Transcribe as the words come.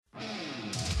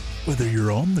Whether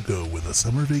you're on the go with a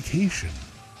summer vacation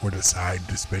or decide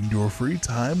to spend your free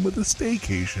time with a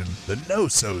staycation, the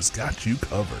No-So's got you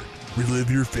covered.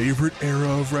 Relive your favorite era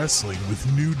of wrestling with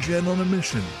New Gen on a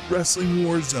Mission, Wrestling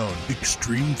Warzone,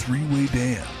 Extreme 3-Way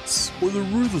Dance, or the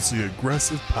Ruthlessly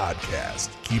Aggressive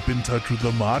Podcast. Keep in touch with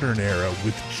the modern era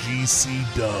with GC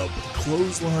Dub,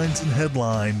 Clotheslines and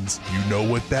Headlines, you know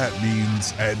what that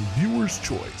means, and Viewer's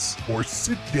Choice. Or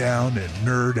sit down and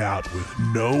nerd out with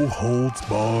No Holds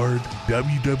Barred,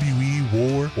 WWE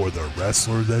War, or The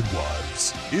Wrestler That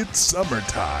Was. It's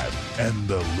summertime, and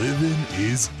the living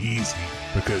is easy.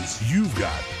 Because you've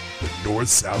got the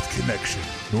North-South Connection.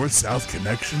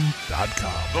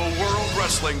 NorthSouthConnection.com. The World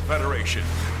Wrestling Federation.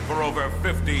 For over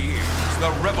 50 years, the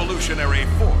revolutionary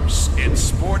force in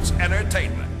sports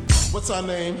entertainment. What's our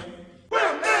name?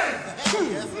 We're men!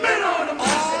 Men on the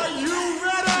mission! Are you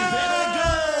ready? Very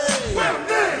good! We're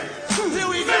men! Here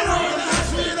we go!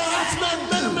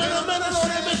 Men on the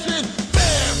mission!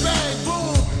 Bam, bang,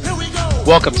 boom! Here we go!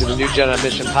 Welcome to the New Gen on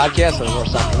Mission podcast on the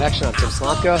North-South Connection. I'm Tim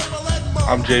Slomka.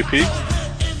 I'm JP.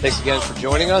 Thanks again for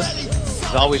joining us.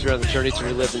 As always, we're on the journey to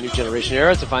relive the new generation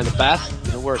era to find the best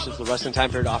and the worst of the wrestling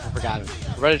time period often forgotten.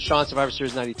 Red and Sean Survivor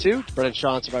Series 92, Brett and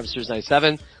Sean Survivor Series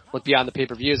 97. Look beyond the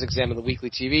pay-per-views, examine the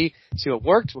weekly TV, see what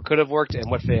worked, what could have worked,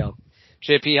 and what failed.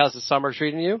 JP, how's the summer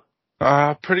treating you?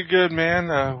 Pretty good, man.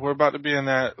 We're about to be in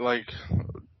that,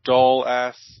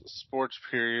 dull-ass sports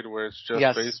period where it's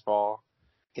just baseball.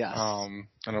 Yes. And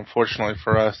unfortunately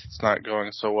for us, it's not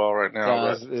going so well right now.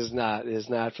 No, it's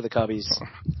not for the Cubbies.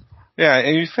 Yeah,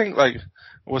 and you think,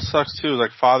 what sucks too,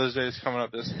 Father's Day is coming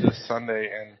up this Sunday,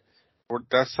 and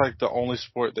that's the only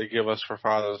sport they give us for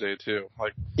Father's Day too.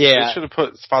 They should have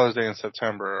put Father's Day in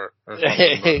September or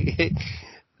something.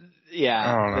 Yeah.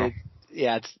 I don't know.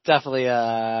 It's definitely,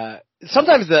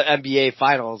 sometimes the NBA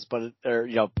finals, hockey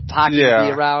will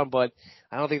be around, but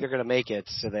I don't think they're going to make it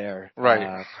to there.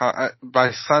 Right.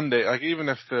 By Sunday, even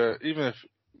if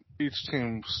each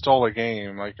team stole a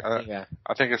game, I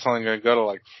think it's only going to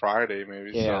go to Friday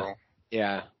maybe.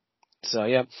 Yeah. So.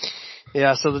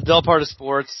 So the dull part of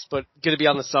sports, but going to be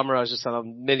on the summer. I was just on a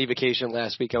mini vacation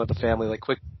last weekend with the family,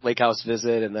 quick lake house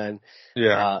visit, and then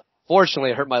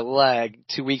fortunately I hurt my leg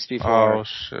 2 weeks before. Oh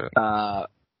shit. But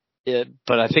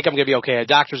I think I'm going to be okay. A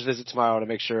doctor's visit tomorrow to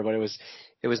make sure, but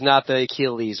it was not the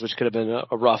Achilles, which could have been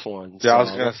a rough one. Yeah, I was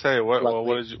gonna say,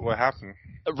 what happened?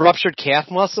 A ruptured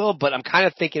calf muscle, but I'm kind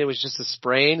of thinking it was just a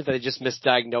sprain that they just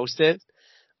misdiagnosed it.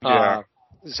 Yeah.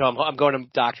 So I'm going to the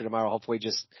doctor tomorrow, hopefully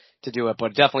just to do it,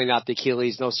 but definitely not the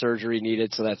Achilles. No surgery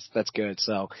needed, so that's good.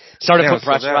 So started to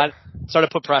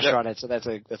put pressure on it. So that's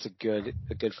a good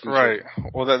feature. Right.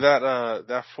 Well,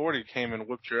 that 40 came and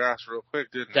whipped your ass real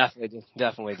quick, didn't it?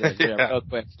 Definitely did. Yeah, real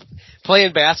quick.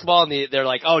 Playing basketball, and they're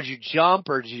like, "Oh, did you jump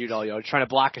or did you trying to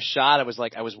block a shot?" I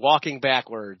was walking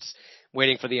backwards,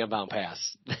 waiting for the inbound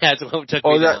pass. That's what took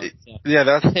me down. Yeah,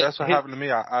 that's what happened to me.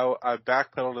 I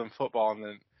backpedaled in football, and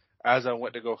then as I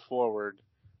went to go forward,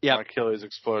 my Achilles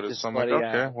exploded. So I'm like,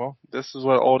 okay, well, this is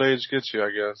what old age gets you,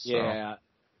 I guess. So.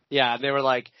 Yeah. And they were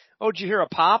like, "Oh, did you hear a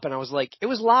pop?" And I was like, "It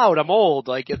was loud. I'm old.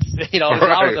 It's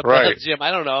loud in the gym. I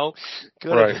don't know.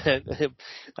 Could have been."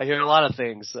 I hear a lot of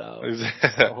things. So,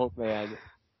 oh man.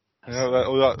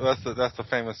 That's the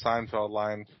famous Seinfeld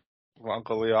line from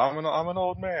Uncle Leo. I'm an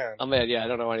old man. Oh man, yeah. I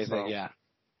don't know anything. So. Yeah.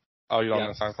 Oh, you don't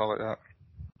know Seinfeld like that?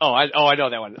 Oh, I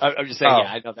know that one. I'm just saying,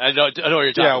 I know that. I know what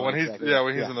you're talking about.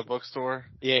 When he's in the bookstore.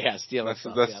 Yeah, stealing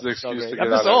stuff. That's the excuse to get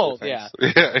I'm out just of old, yeah,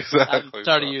 exactly. I'm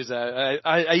starting to use that.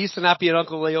 I used to not be an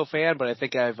Uncle Leo fan, but I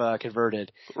think I've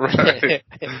converted. Right.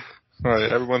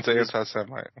 Right. Everyone's an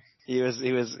anti-Semite. He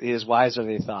was wiser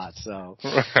than he thought, so.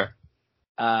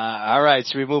 All right,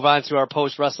 should we move on to our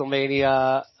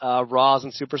post-WrestleMania Raws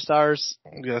and Superstars?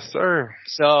 Yes, sir.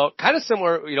 So, kind of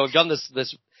similar, we've done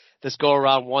this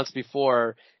go-around once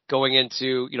before, going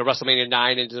into, WrestleMania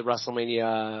 9 into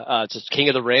WrestleMania, just King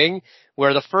of the Ring,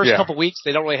 where the first couple weeks,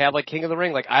 they don't really have King of the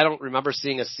Ring. I don't remember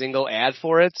seeing a single ad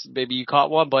for it. Maybe you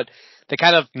caught one, but they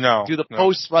kind of do the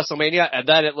post-WrestleMania, and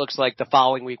then it looks like the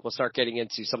following week we'll start getting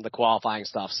into some of the qualifying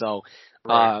stuff. So,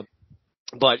 but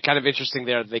kind of interesting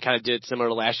there, they kind of did similar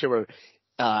to last year where,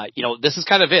 this is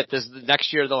kind of it.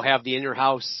 Next year they'll have the In Your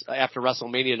House after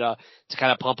WrestleMania to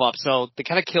kind of pump up. So they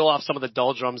kind of kill off some of the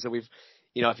doldrums that we've,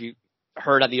 if you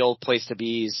heard on the old Place to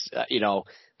Be's,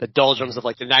 the doldrums of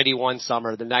the 91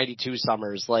 summer, the 92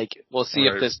 summers. We'll see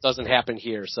if this doesn't happen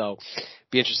here. So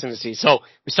be interesting to see. So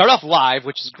we start off live,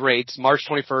 which is great. March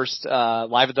 21st,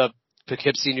 live at the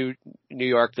Poughkeepsie, New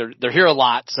York. They're here a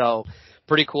lot. So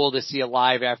pretty cool to see it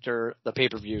live after the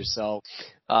pay-per-view. So,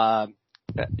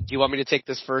 do you want me to take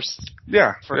this first?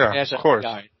 Yeah, of course.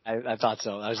 All right. I thought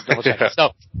so. I was double checking. So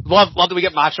love that we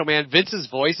get Macho Man. Vince's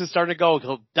voice is starting to go.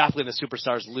 He'll definitely, the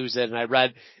Superstars, lose it. And I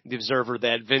read in the Observer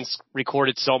that Vince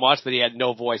recorded so much that he had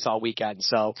no voice all weekend.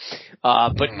 So,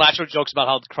 but Macho jokes about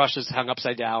how the Crush is hung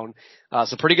upside down.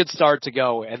 So pretty good start to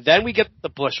go. And then we get the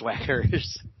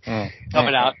Bushwhackers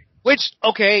coming out, which,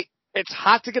 okay, it's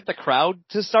hot to get the crowd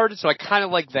to start it. So I kind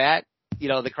of like that. You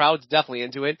know, the crowd's definitely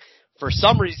into it. For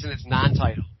some reason, it's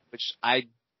non-title, which I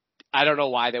don't know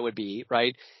why that would be,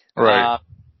 right? Right.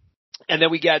 And then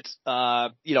we get,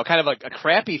 kind of a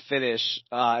crappy finish,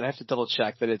 and I have to double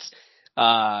check that it's,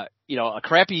 a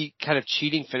crappy kind of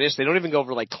cheating finish. They don't even go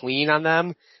over like clean on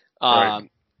them. Right.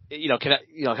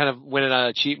 Kind of winning on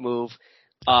a cheat move.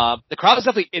 The crowd is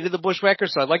definitely into the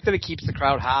Bushwhackers, so I like that it keeps the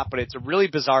crowd hot, but it's a really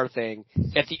bizarre thing.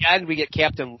 At the end, we get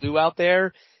Captain Lou out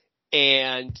there,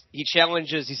 and he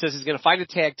says he's going to find a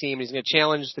tag team, and he's going to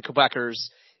challenge the Quebecers,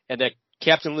 and that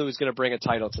Captain Lou is going to bring a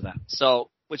title to them. So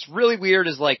what's really weird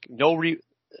is like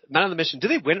Men on the Mission.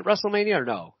 Did they win at WrestleMania or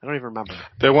no? I don't even remember.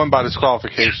 They won by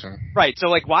disqualification. Right. So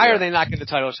like, why are they not getting the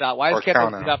title shot? Why is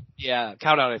Captain Lou not? Yeah,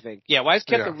 count out. I think. Yeah. Why is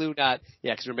Captain Lou not?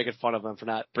 Yeah, because we're making fun of him for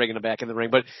not bringing him back in the ring.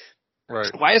 But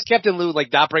right. Why is Captain Lou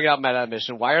like not bringing out Men on the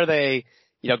Mission? Why are they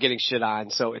getting shit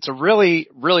on? So it's a really,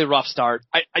 really rough start.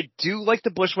 I do like the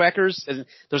Bushwhackers, and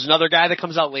there's another guy that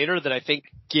comes out later that I think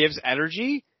gives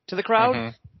energy to the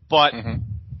crowd. But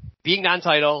being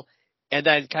non-title and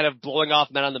then kind of blowing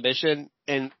off Men on the Mission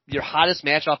and your hottest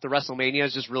match off the WrestleMania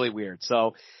is just really weird.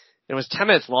 So it was 10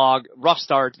 minutes long, rough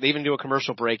start. They even do a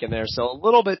commercial break in there. So a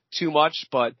little bit too much,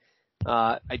 but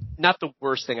not the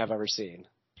worst thing I've ever seen.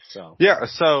 So yeah,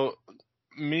 so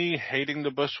me hating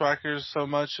the Bushwhackers so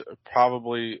much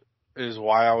probably is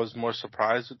why I was more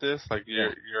surprised with this. Like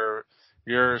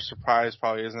your surprise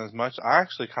probably isn't as much. I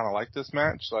actually kind of like this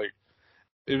match. Like,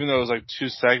 even though it was like 2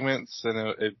 segments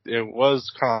and it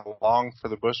was kind of long for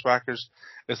the Bushwhackers,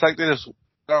 it's like they just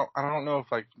I don't know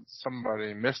if like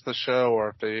somebody missed the show or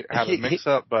if they had a mix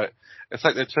up, but it's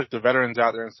like they took the veterans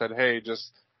out there and said, hey,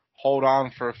 just hold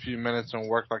on for a few minutes and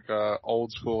work like a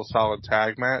old school solid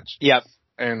tag match. Yep.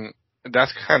 And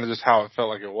that's kind of just how it felt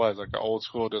like it was, like an old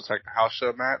school, just like house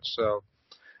show match. So,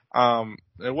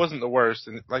 it wasn't the worst.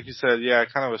 And like you said, yeah,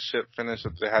 kind of a shit finish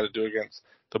that they had to do against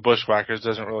the Bushwhackers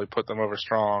doesn't really put them over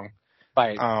strong.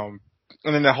 Right. And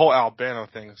then the whole Albano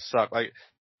thing sucked. Like,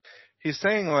 he's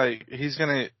saying like,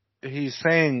 if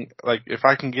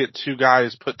I can get 2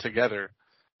 guys put together,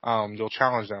 you'll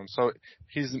challenge them. So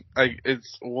he's like,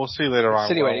 we'll see later on.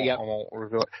 Insinuating, I won't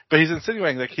reveal it. But he's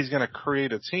insinuating like he's going to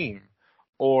create a team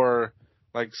or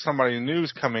like somebody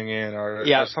new's coming in or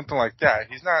something like that.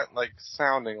 He's not like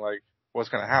sounding like what's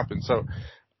going to happen. So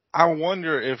I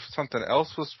wonder if something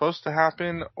else was supposed to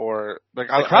happen or like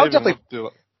the crowd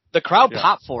the crowd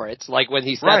popped for it. Like when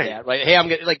he said that, right? Hey, I'm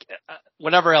getting like,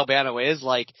 whenever Albano is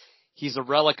like, he's a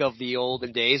relic of the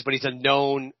olden days, but he's a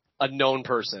known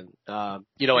person.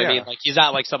 You know what I mean? Like he's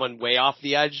not like someone way off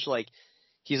the edge. Like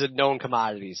he's a known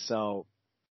commodity. So.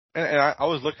 And I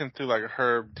was looking through like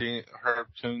Herb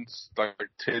Tunes, like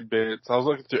tidbits. I was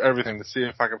looking through everything to see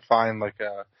if I could find like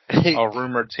a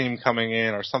rumored team coming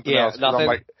in or something else. Nothing. I'm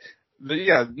like,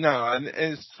 and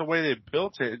it's the way they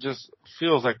built it. It just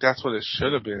feels like that's what it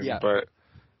should have been. Yeah. But,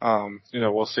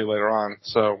 we'll see later on.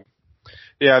 So,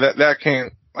 yeah, that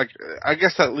can't, like, I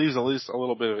guess that leaves at least a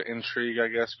little bit of intrigue, I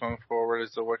guess, going forward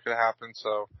as to what could happen.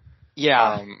 So,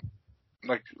 yeah.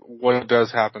 Like what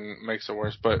does happen makes it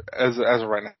worse, but as of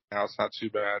right now, it's not too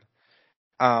bad.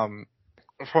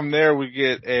 From there we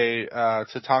get a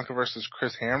Tatanka versus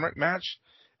Chris Hamrick match,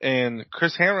 and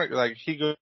Chris Hamrick, like, he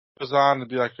goes on to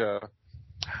be like a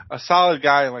solid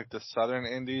guy in like the Southern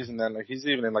Indies, and then like he's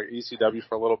even in like ECW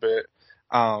for a little bit.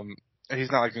 He's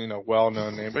not like well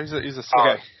known name, but he's a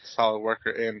solid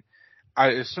worker. And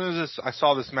as soon as I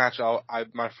saw this match,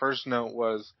 my first note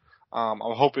was I'm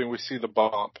hoping we see the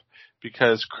bump.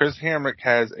 Because Chris Hamrick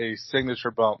has a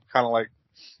signature bump, kind of like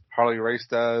Harley Race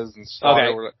does and stuff.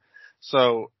 Okay.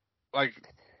 So, like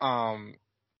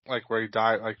where he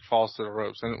died, like falls to the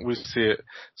ropes, and we see it.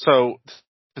 So,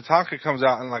 Tatanka comes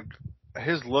out and like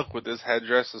his look with this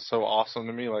headdress is so awesome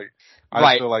to me. Like,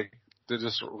 I feel like it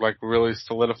just like really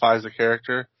solidifies the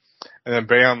character. And then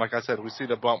bam, like I said, we see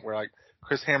the bump where like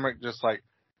Chris Hamrick just like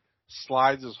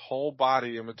slides his whole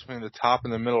body in between the top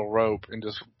and the middle rope and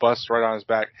just busts right on his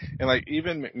back. And like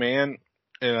even McMahon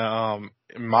and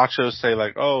Macho say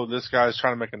like, oh, this guy's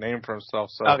trying to make a name for himself.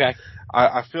 So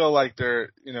I feel like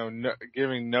they're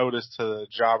giving notice to the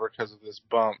jobber because of this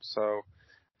bump. So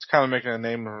it's kind of making a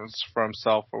name for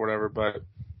himself or whatever. But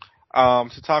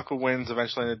Tatanka wins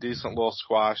eventually in a decent little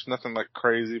squash. Nothing like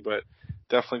crazy, but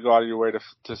definitely go out of your way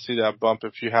to see that bump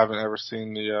if you haven't ever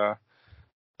seen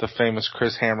the famous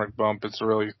Chris Hamrick bump. It's a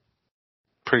really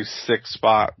pretty sick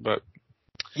spot, but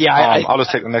yeah, I'll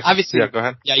just take the next. Obviously, yeah, go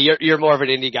ahead. Yeah, you're more of an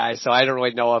indie guy, so I don't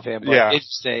really know of him. But yeah,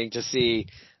 interesting to see,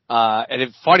 and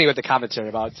it's funny with the commentary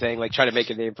about saying like trying to make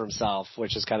a name for himself,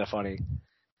 which is kind of funny.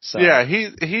 So yeah,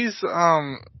 he's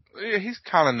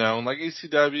kind of known like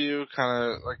ECW,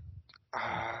 kind of like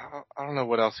I don't know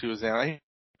what else he was in.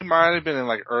 He might have been in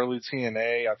like early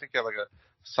TNA. I think he had like a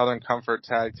Southern Comfort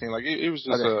tag team. Like it was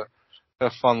just a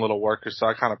fun little worker. So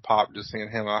I kind of popped just seeing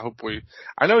him. I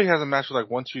know he has a match with like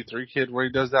 1-2-3 Kid where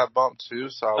he does that bump too.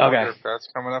 So I wonder if that's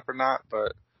coming up or not.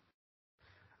 But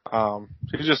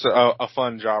he's just a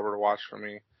fun jobber to watch for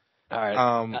me. All right.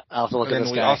 I'll have to look at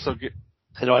this guy. Also get.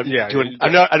 I know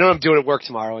I'm doing at work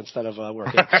tomorrow instead of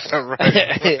working.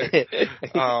 right.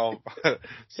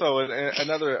 So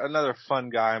another fun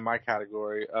guy in my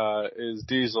category is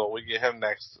Diesel. We get him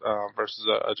next versus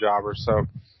a jobber. So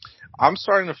I'm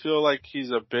starting to feel like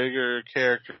he's a bigger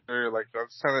character. Like I've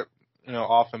said it,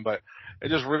 often, but it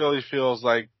just really feels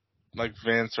like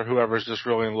Vince or whoever's just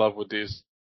really in love with Diesel.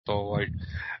 Like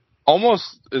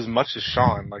almost as much as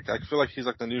Shawn. Like I feel like he's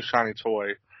like the new shiny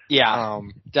toy. Yeah,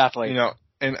 definitely.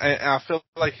 And I feel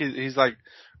like he's like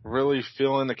really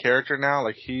feeling the character now.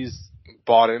 Like he's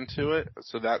bought into it,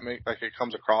 so that it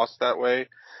comes across that way.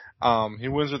 He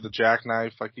wins with the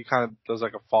jackknife. Like he kind of does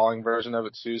like a falling version of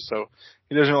it too. So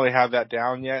he doesn't really have that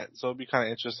down yet. So it'll be kind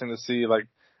of interesting to see like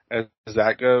as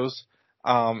that goes.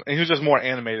 And he was just more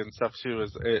animated and stuff too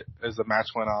as the match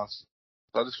went on.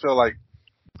 So I just feel like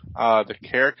the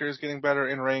character is getting better.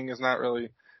 In ring is not really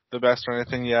the best or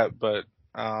anything yet, but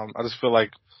I just feel like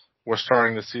we're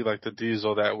starting to see like the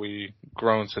Diesel that we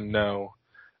grown to know,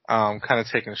 kind of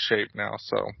taking shape now.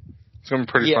 So it's gonna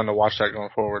be pretty fun to watch that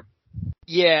going forward.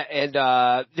 Yeah, and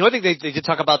the only thing they did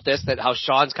talk about this, that how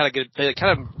Shawn's they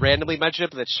kind of randomly mentioned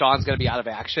it, but that Shawn's gonna be out of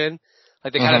action.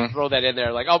 Like they kind of throw that in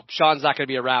there, like, oh, Shawn's not gonna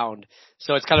be around.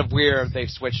 So it's kind of weird they've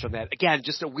switched from that. Again,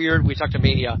 just a weird. We talked to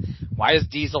Mania. Why is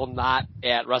Diesel not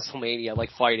at WrestleMania like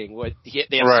fighting?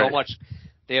 They have so much.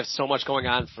 They have so much going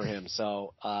on for him.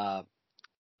 So.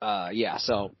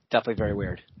 So definitely very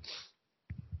weird.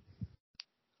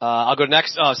 I'll go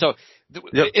next.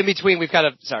 In between we kind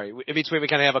of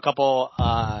have a couple,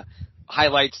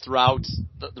 highlights throughout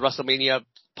the WrestleMania.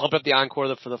 Pump up the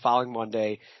encore for the following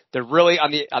Monday. They're really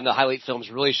on the highlight films,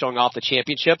 really showing off the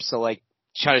championship. So like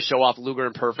trying to show off Luger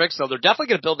and Perfect. So they're definitely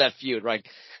going to build that feud, right?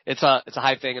 It's a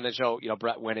high thing, and then show,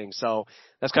 Bret winning. So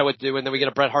that's kind of what they do. And then we get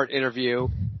a Bret Hart interview.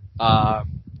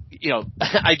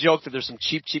 I joke that there's some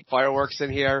cheap fireworks in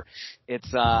here.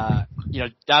 It's, not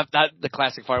the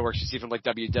classic fireworks you see from like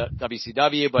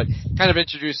WCW, but kind of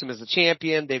introduce him as the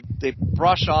champion. They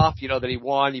brush off, that he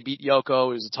won. He beat Yoko.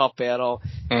 It was a tough battle.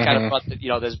 Kind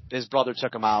of, his brother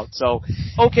took him out. So,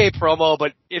 okay promo,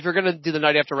 but if you're going to do the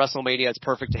night after WrestleMania, it's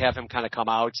perfect to have him kind of come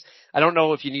out. I don't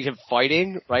know if you need him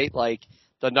fighting, right? Like,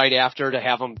 the night after to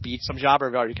have him beat some jobber.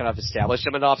 We've already kind of established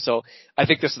him enough. So I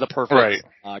think this is the perfect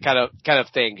kind of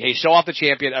thing. Hey, show off the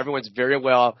champion. Everyone's very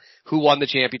well who won the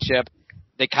championship.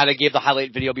 They kind of gave the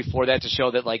highlight video before that to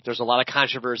show that like there's a lot of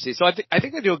controversy. So I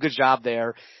think they do a good job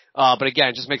there. But again,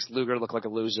 it just makes Luger look like a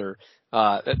loser.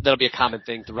 That'll be a common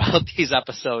thing throughout these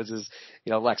episodes is,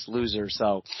 Lex loser.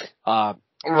 So,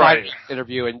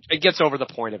 interview and it gets over the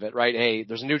point of it, right? Hey,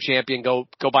 there's a new champion. Go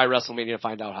by WrestleMania to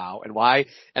find out how and why,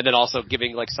 and then also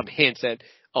giving like some hints that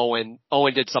Owen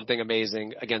did something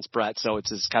amazing against Bret, so it's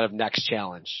his kind of next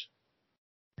challenge.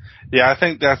 Yeah, I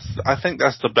think that's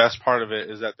the best part of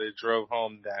it is that they drove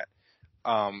home that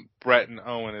Bret and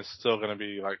Owen is still going to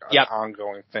be like an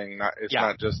ongoing thing. It's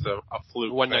not just a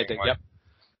fluke one night thing. Like,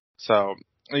 so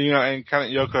and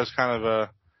kind of Yoko's kind of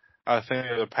a thing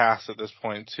of the past at this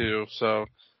point too. So,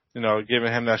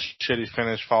 giving him that shitty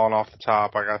finish falling off the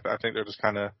top, like I think they're just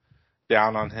kind of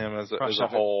down on him as a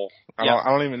whole. I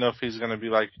don't even know if he's going to be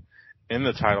like in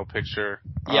the title picture.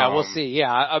 Yeah, we'll see.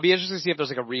 Yeah, I'll be interested to see if there's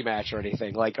like a rematch or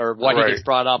anything, like or what he gets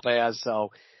brought up as.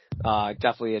 So,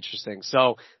 definitely interesting.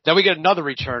 So then we get another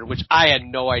return, which I had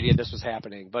no idea this was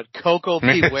happening, but Koko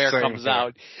B Ware comes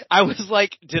out. I was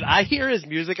like, did I hear his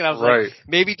music? And I was like,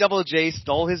 maybe Double J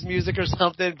stole his music or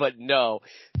something, but no.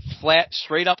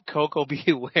 Straight up Koko B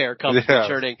Ware comes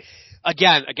returning.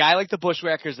 Again, a guy like the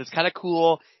Bushwhackers, it's kind of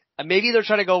cool. Maybe they're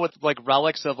trying to go with like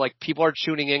relics of like people are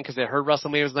tuning in because they heard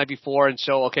WrestleMania the night before and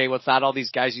show, okay, well, it's not all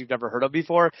these guys you've never heard of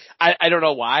before. I don't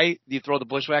know why you throw the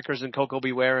Bushwhackers and Koko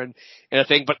B Ware in a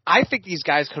thing, but I think these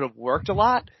guys could have worked a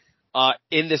lot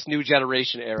in this new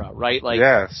generation era, right?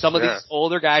 Like some of these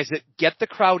older guys that get the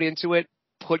crowd into it,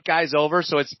 put guys over.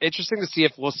 So it's interesting to see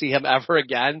if we'll see him ever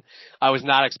again. I was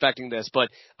not expecting this, but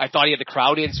I thought he had the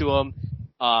crowd into him.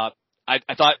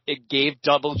 I thought it gave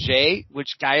Double J,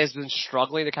 which guy has been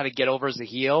struggling to kind of get over as a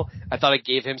heel. I thought it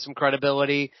gave him some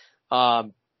credibility.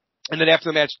 And then after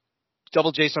the match,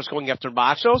 Double J starts going after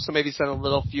Macho, so maybe set a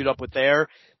little feud up with there.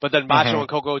 But then Macho and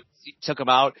Koko took him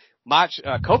out.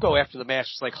 Koko after the match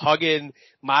was like hugging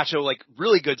Macho, like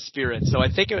really good spirit. So I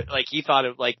think he thought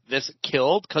this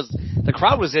killed because the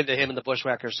crowd was into him and the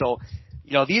Bushwhacker. So,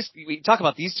 we talk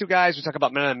about these two guys, we talk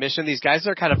about Men on a Mission. These guys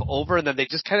are kind of over and then they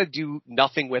just kind of do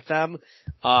nothing with them.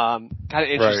 Kind of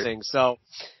interesting. Right. So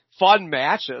fun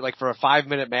match, like for a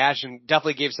 5-minute match, and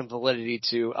definitely gave some validity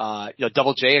to,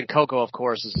 Double J, and Koko, of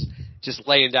course, is just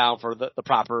laying down for the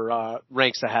proper,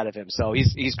 ranks ahead of him. So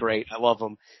he's great. I love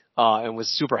him. And was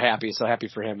super happy. So happy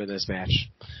for him in this match.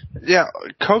 Yeah.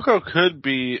 Koko could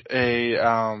be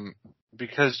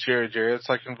because Jarrett's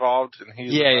like involved and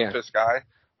he's a Memphis guy.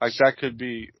 Like that could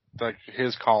be like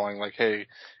his calling. Like, hey,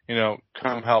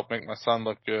 come help make my son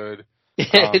look good.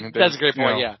 That's a great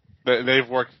point. Yeah. They've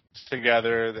worked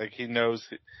together. Like he knows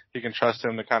he can trust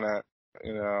him to kind of,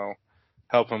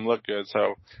 help him look good.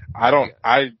 So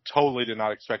I totally did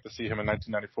not expect to see him in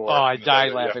 1994. Oh, I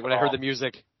died laughing when I heard the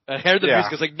music. I heard the music.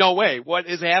 I was like, no way. What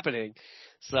is happening?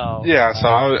 So. Yeah. So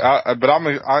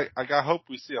I hope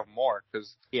we see him more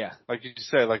because, like you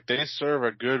said, like they serve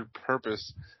a good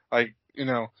purpose. Like,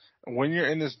 when you're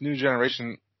in this new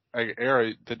generation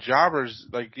era, the jobbers,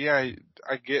 like, I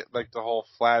get like the whole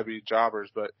flabby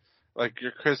jobbers, but like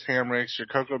your Chris Hamricks, your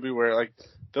Koko B, Ware, like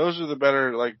those are the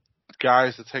better like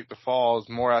guys to take the falls,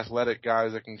 more athletic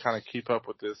guys that can kind of keep up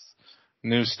with this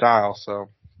new style. So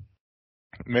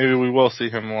maybe we will see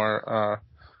him more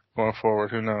going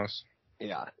forward. Who knows?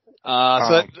 Yeah.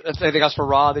 So that's anything else for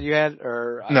Raw that you had,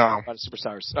 or no? About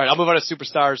Superstars. All right, I'll move on to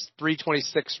Superstars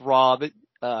 326 Raw.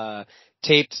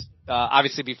 Taped,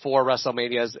 obviously before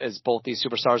WrestleMania, as both these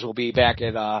superstars will be back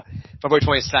in, February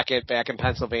 22nd, back in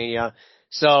Pennsylvania.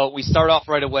 So we start off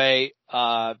right away,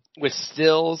 with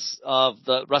stills of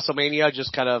the WrestleMania,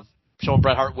 just kind of showing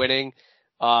Bret Hart winning.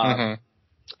 And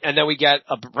then we get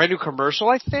a brand new commercial,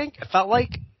 I think. It felt like,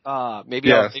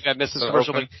 maybe I missed this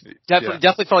commercial, but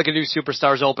definitely felt like a new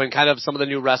Superstars Open. Kind of some of the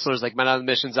new wrestlers like Men on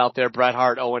Missions out there, Bret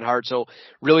Hart, Owen Hart. So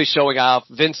really showing off.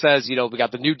 Vince says, we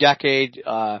got the new decade,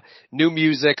 new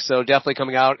music. So definitely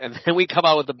coming out. And then we come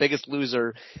out with the biggest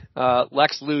loser,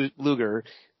 Lex Luger.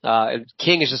 And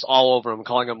King is just all over him,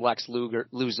 calling him Lex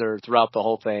Loser throughout the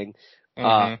whole thing.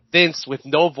 Vince with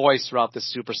no voice throughout the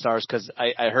Superstars, because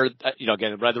I heard,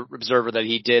 again, read the Observer that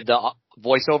he did the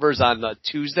voiceovers on the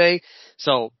Tuesday.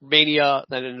 So Mania,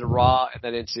 then into Raw, and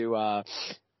then into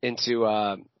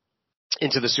the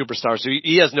Superstars. So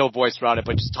he has no voice throughout it,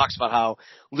 but just talks about how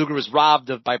Luger was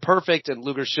robbed by Perfect, and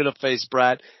Luger should have faced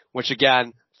Bret, which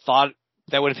again, thought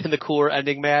that would have been the cooler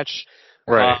ending match.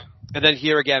 Right. And then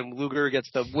here again, Luger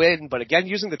gets the win, but again,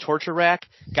 using the torture rack.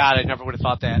 God, I never would have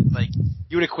thought that. Like,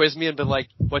 you would have quizzed me and been like,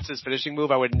 what's his finishing move?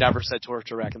 I would have never said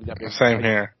torture rack in the WWE. Same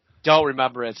here. Don't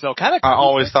remember it. So kind of cool. I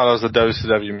always thought it was a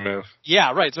WCW move.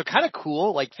 Yeah, right. So kind of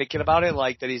cool, like thinking about it,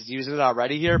 like that he's using it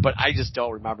already here, but I just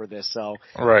don't remember this. So,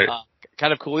 right.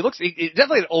 Kind of cool. It's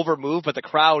definitely an over move, but the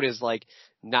crowd is like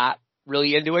not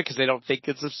really into it because they don't think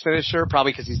it's a finisher,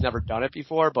 probably because he's never done it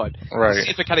before, but right.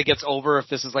 See if it kind of gets over, if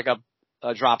this is like a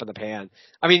drop in the pan.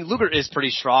 I mean, Luger is pretty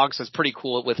strong, so it's pretty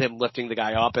cool with him lifting the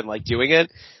guy up and like doing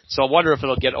it. So I wonder if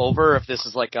it'll get over, if this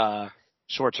is like a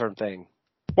short-term thing.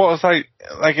 Well, it's like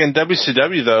in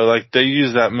WCW though, like they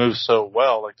use that move so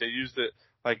well. Like they used it,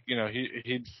 like,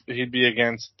 he'd be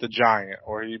against the Giant,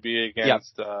 or he'd be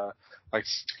against, like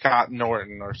Scott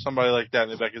Norton or somebody like that.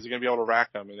 And they'd be like, is he going to be able to rack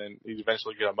him? And then he'd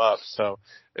eventually get him up. So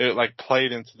it like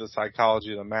played into the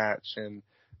psychology of the match. And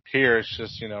here it's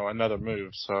just, another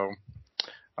move. So,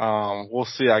 we'll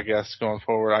see, I guess, going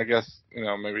forward. I guess,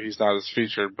 maybe he's not as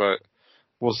featured, but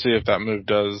we'll see if that move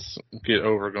does get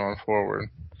over going forward.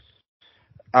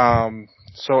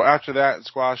 So after that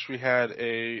squash, we had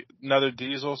another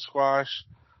Diesel squash.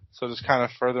 So just kind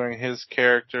of furthering his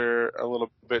character a little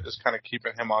bit, just kind of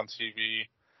keeping him on TV.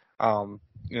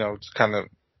 Just kind of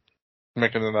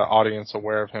making the audience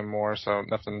aware of him more. So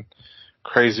nothing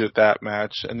crazy with that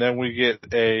match. And then we get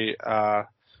a,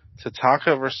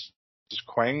 Tatanka versus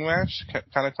Quang match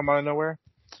kind of come out of nowhere.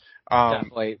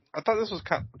 Definitely. I thought this was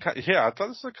kind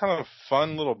of a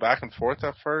fun little back and forth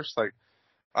at first. Like,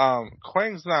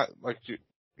 Quang's not like, he's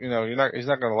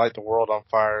not going to light the world on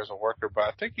fire as a worker, but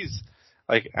I think he's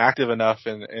like active enough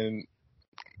and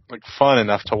like fun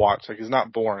enough to watch. Like, he's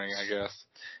not boring, I guess.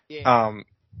 Yeah.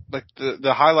 like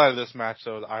the highlight of this match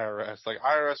though is IRS. Like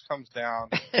IRS comes down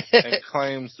and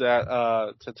claims that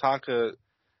Tatanka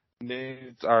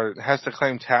has to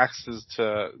claim taxes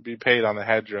to be paid on the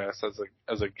headdress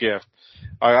as a gift.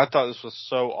 I thought this was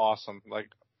so awesome. Like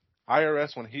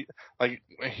IRS when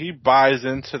he buys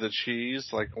into the cheese,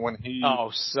 like when he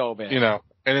so bad.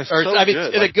 And it's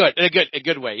good. In a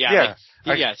good way. Yeah.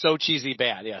 Yeah. So cheesy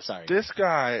bad. Yeah, sorry. This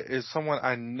guy is someone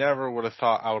I never would have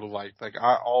thought I would have liked. Like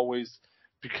I always,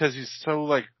 because he's so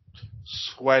like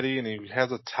sweaty and he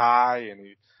has a tie and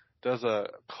he does a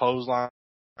clothesline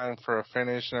for a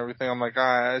finish and everything. I'm like,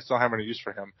 I just don't have any use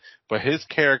for him. But his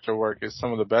character work is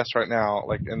some of the best right now,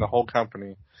 like in the whole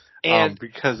company. And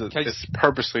because it's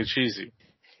purposely cheesy.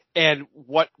 And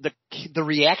what the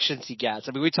reactions he gets.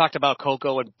 I mean, we talked about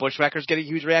Koko and Bushwhackers getting a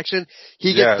huge reaction.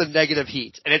 He gets the negative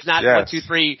heat. And it's not 1, 2,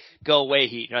 3, go away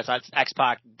heat. It's not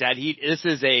X-Pac dead heat. This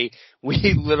is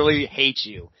we literally hate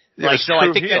you. Yeah, like, so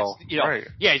I think heel, that's, right.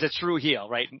 Yeah, he's a true heel,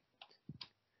 right?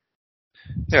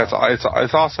 Yeah,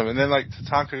 it's awesome. And then like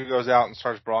Tatanka goes out and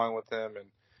starts brawling with him, and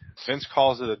Vince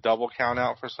calls it a double count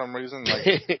out for some reason.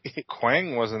 Like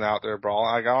Quang wasn't out there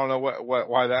brawling. Like I don't know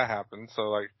why that happened. So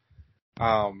like,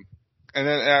 and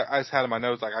then I just had in my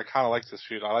notes like I kind of like this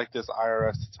feud. I like this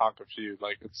IRS Tatanka feud.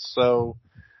 Like it's so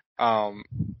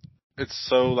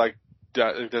like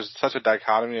there's such a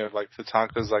dichotomy of like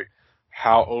Tatanka's like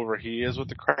how over he is with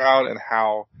the crowd and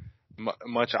how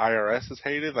much IRS is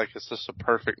hated. Like it's just a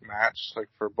perfect match, like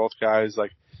for both guys,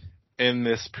 like in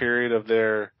this period of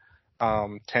their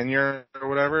tenure or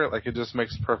whatever. Like it just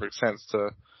makes perfect sense to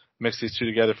mix these two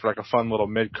together for like a fun little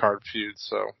mid card feud.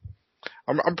 So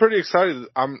I'm pretty excited.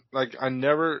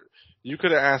 You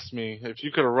could have asked me if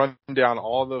you could have run down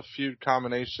all the feud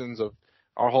combinations of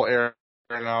our whole era.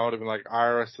 And I would have been like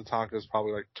IRS Tatanka is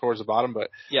probably like towards the bottom, but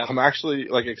I'm actually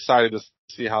like excited to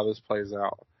see how this plays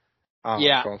out.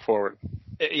 Going forward.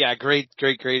 Yeah, great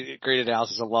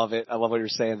analysis. I love it. I love what you're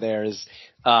saying there is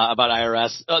about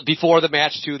IRS. Before the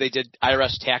match too, they did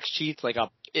IRS tax cheats, like a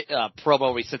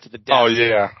promo where he sits at the desk. Oh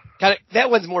yeah. That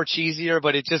one's more cheesier,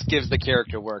 but it just gives the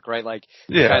character work, right? Like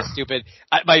kind of stupid.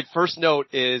 My first note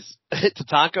is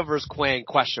Tatanka versus Quang ?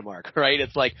 Right?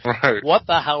 It's like, what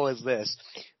the hell is this?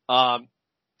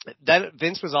 Then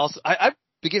Vince was also, I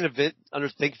begin to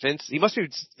think Vince, he must be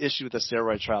issue with the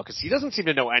steroid trial because he doesn't seem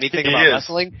to know anything about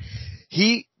wrestling.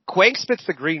 Quang spits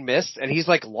the green mist and he's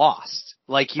like lost.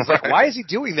 Like he's like, why is he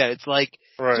doing that? It's like,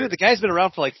 dude, the guy's been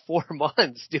around for like 4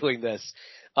 months doing this.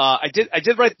 I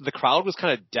did write that the crowd was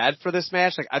kind of dead for this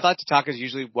match. Like I thought Tatanka's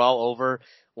usually well over.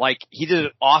 Like he did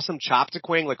an awesome chop to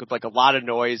Quang, like with like a lot of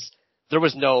noise. There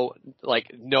was no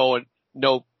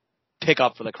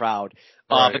pickup for the crowd.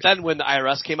 But then when the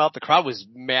IRS came out, the crowd was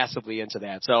massively into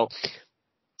that. So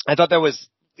I thought that was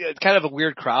kind of a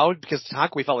weird crowd because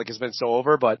Tatanka we felt like has been so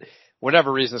over, but whatever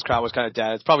reason this crowd was kind of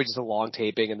dead. It's probably just a long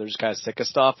taping and they're just kind of sick of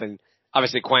stuff. And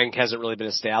obviously Quang hasn't really been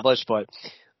established, but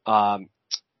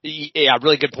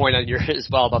really good point on yours as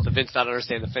well about the Vince not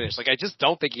understanding the finish. Like I just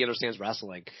don't think he understands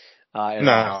wrestling.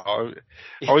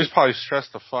 He's probably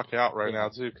stressed the fuck out right now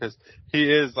too, because he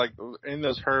is like in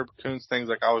those Herb Coons things.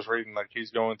 Like I was reading, like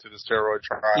he's going through the steroid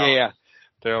trial. Yeah.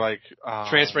 They're like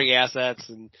transferring assets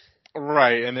and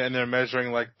and they're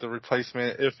measuring like the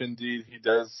replacement if indeed he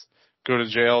does go to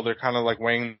jail. They're kind of like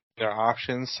weighing their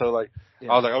options. So like I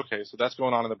was like, okay, so that's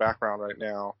going on in the background right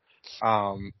now.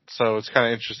 So it's kind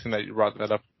of interesting that you brought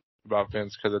that up about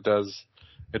Vince because it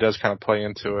does kind of play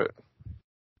into it.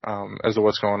 As to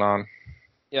what's going on.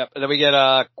 Yep, and then we get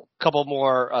a couple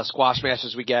more squash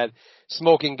matches. We get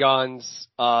Smoking Guns,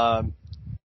 who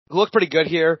look pretty good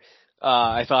here.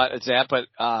 I thought it's that, but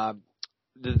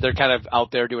they're kind of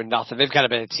out there doing nothing. They've kind of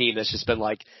been a team that's just been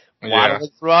like waddling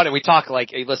throughout. And we talk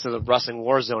like, hey, listen to the Wrestling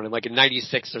Warzone, and like in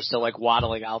 '96 they're still like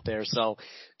waddling out there. So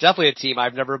definitely a team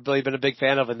I've never really been a big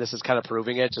fan of, and this is kind of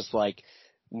proving it. Just like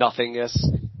nothingness.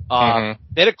 They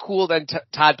had a cool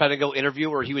Todd Pettengill interview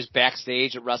where he was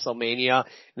backstage at WrestleMania. And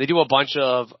they do a bunch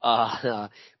of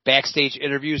backstage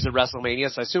interviews at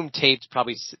WrestleMania, so I assume taped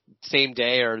probably same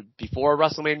day or before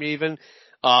WrestleMania even.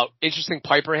 Interesting,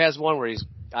 Piper has one where he's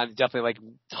definitely like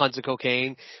tons of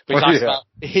cocaine. But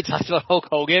he talks about Hulk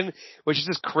Hogan, which is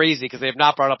just crazy because they have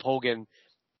not brought up Hogan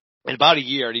in about a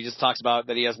year, and he just talks about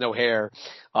that he has no hair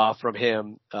from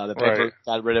him. The paper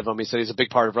got rid of him. He said he's a big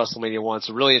part of WrestleMania 1,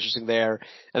 so really interesting there.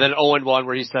 And then Owen 1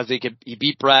 where he says he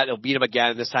beat Brett, he'll beat him again,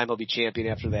 and this time he'll be champion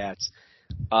after that.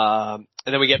 And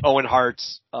then we get Owen Hart,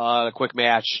 a quick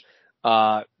match.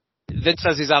 Vince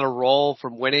says he's on a roll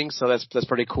from winning, so that's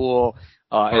pretty cool.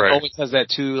 And Owen says that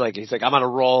too, like he's like, I'm on a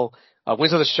roll.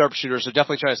 Wins with a sharpshooter, so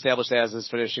definitely try to establish that as his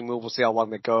finishing move. We'll see how long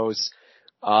that goes.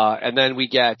 And then we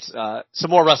get some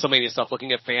more WrestleMania stuff,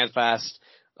 looking at FanFest.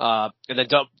 And then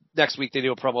next week they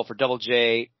do a promo for Double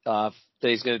J that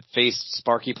he's going to face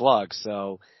Sparky Plug.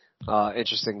 So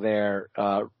interesting there.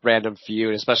 Random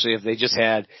feud, especially if they just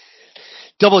had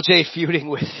Double J feuding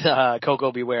with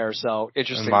Koko B. Ware. So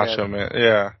interesting. And Macho Man,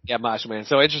 yeah. Yeah, Macho Man.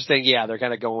 So interesting. Yeah, they're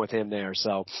kind of going with him there.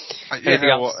 So anything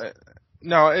else? Well,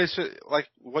 no, it's just, like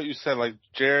what you said, like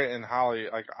Jarrett and Holly.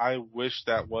 Like I wish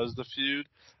that was the feud.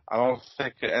 I don't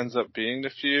think it ends up being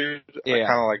the feud. Yeah. I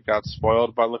kind of like got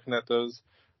spoiled by looking at the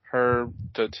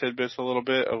tidbits a little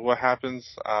bit of what happens.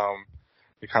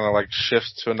 It kind of like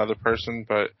shifts to another person,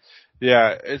 but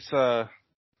yeah, it's a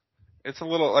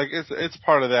little like it's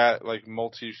part of that like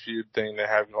multi-feud thing they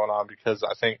have going on, because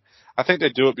I think they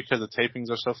do it because the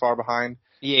tapings are so far behind.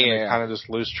 Yeah. And they kind of just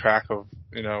lose track of,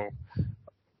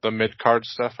 the mid-card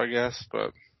stuff, I guess,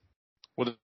 but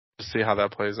we'll just see how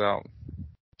that plays out.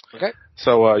 Okay.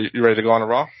 So, you ready to go on to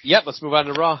Raw? Yep, let's move on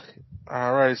to Raw.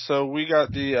 All right, so we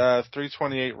got the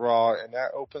 328 Raw, and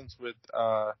that opens with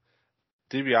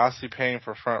DiBiase paying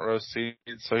for front row seats,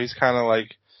 so he's kind of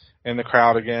like in the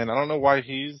crowd again. I don't know why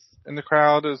he's in the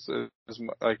crowd. Is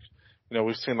like,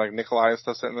 we've seen like Nikolai and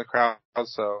stuff sitting in the crowd,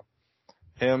 so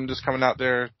him just coming out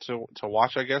there to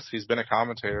watch, I guess. He's been a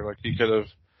commentator. Like, he could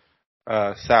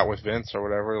have sat with Vince or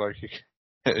whatever. Like,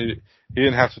 he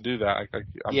didn't have to do that. Like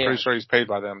I'm pretty sure he's paid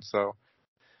by them, so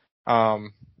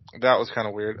that was kind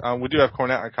of weird. We do have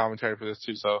Cornette on commentary for this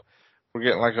too, so we're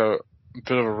getting like a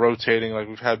bit of a rotating. Like,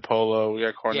 we've had Polo, we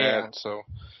got Cornette, so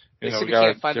we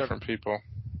got different people.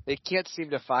 They can't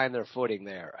seem to find their footing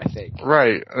there, I think.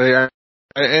 Right,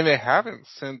 and they haven't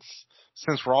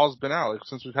since Raw's been out. Like,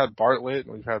 since we've had Bartlett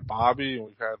and we've had Bobby and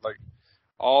we've had like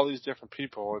all these different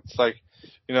people. It's like,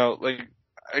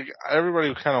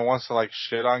 everybody kind of wants to like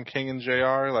shit on King and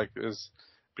JR, like, is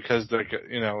because they're,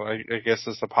 I guess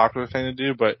it's a popular thing to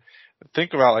do, but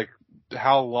think about like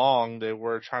how long they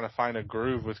were trying to find a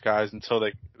groove with guys until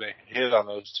they hit on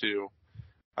those two.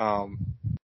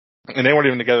 And they weren't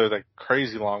even together like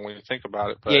crazy long when you think about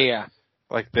it, but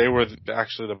like they were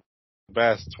actually the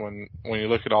best when you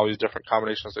look at all these different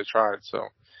combinations they tried. So,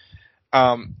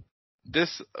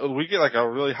 we get like a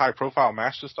really high profile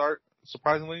match to start,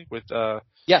 surprisingly, with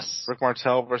Rick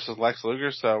Martel versus Lex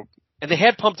Luger. So, and they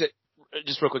had pumped it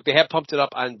just real quick. They had pumped it up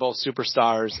on both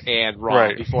Superstars and Raw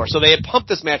before, so they had pumped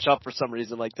this match up for some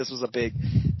reason. Like, this was a big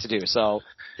to do, so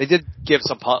they did give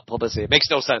some publicity. It makes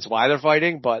no sense why they're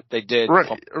fighting, but they did. Right.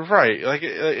 Like,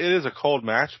 it is a cold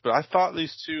match, but I thought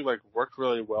these two like worked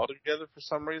really well together for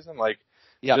some reason. Like,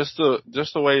 just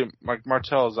the way like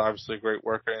Martel is obviously a great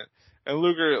worker. And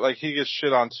Luger, like, he gets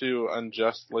shit on too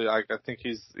unjustly. Like, I think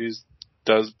he's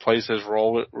plays his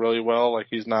role really well. Like,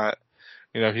 he's not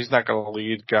going to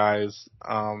lead guys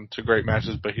to great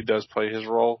matches, but he does play his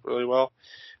role really well.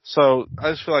 So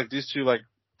I just feel like these two like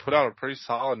put out a pretty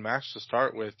solid match to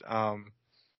start with.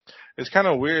 It's kind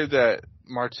of weird that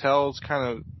Martel's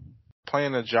kind of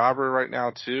playing a jobber right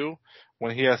now too,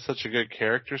 when he has such a good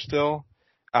character still.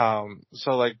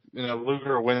 So like,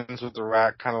 Luger wins with the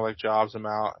rack, kind of like jobs him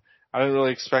out. I didn't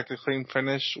really expect a clean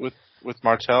finish with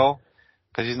Martel,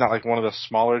 because he's not like one of the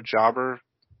smaller jobber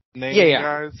name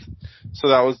guys. So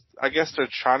that was, I guess they're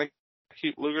trying to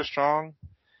keep Luger strong.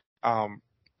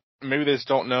 Maybe they just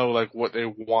don't know like what they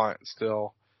want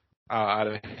still out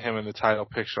of him in the title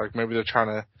picture. Like, maybe they're trying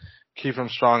to keep him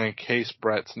strong in case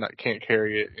Brett's can't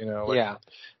carry it.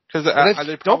 Because they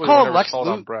probably don't call him Lex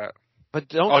on Brett. But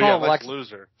don't call him Lex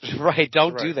Loser. Right?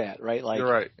 Don't do that. Right? Like, you're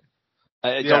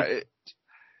right.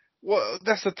 Well,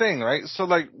 that's the thing, right? So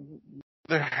like,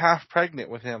 they're half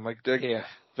pregnant with him. Like, they're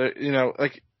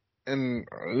like. And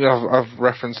I've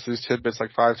referenced these tidbits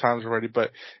like 5 times already,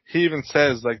 but he even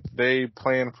says like they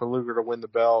plan for Luger to win the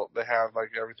belt. They have like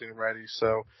everything ready.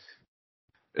 So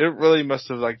it really must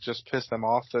have like just pissed them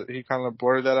off that he kind of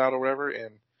blurted that out or whatever,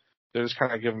 and they're just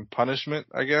kind of giving punishment,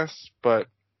 I guess. But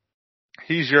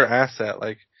he's your asset.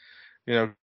 Like,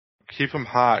 keep him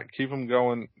hot, keep him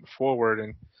going forward,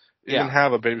 and even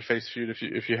have a babyface feud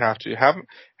if you have to.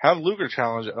 Have Luger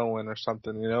challenge Owen or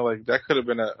something, like that could have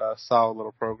been a solid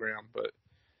little program, but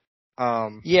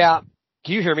can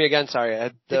you hear me again? Sorry. I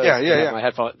had my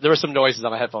headphone. There were some noises on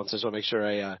my headphones, so I just want to make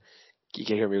sure you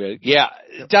can hear me.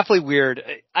 But definitely weird.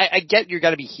 I get you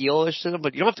got to be heelish to him,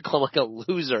 but you don't have to call him like a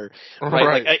loser,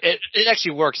 right? Like, it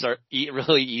actually works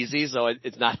really easy, so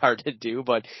it's not hard to do.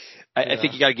 But I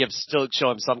think you got to show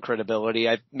him some credibility.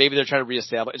 Maybe they're trying to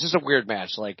reestablish. It's just a weird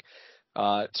match, like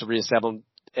to reestablish.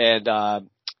 But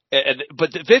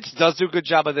Vince does do a good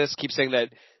job of this. Keep saying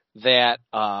that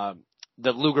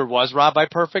that Luger was robbed by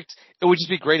Perfect. It would just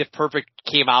be great if Perfect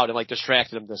came out and like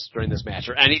distracted him during this match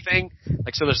or anything.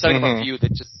 Like, so they're setting up a feud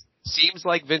that just seems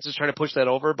like Vince is trying to push that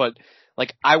over, but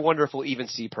like, I wonder if we'll even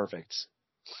see Perfect.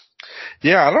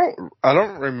 Yeah, I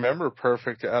don't remember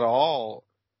Perfect at all.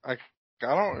 I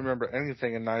don't remember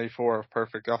anything in '94 of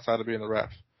Perfect outside of being the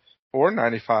ref, or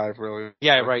 '95 really.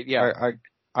 Yeah, right. Yeah,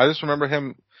 I just remember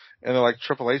him in the like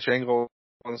Triple H angle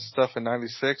and stuff in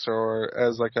 '96, or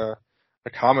as like a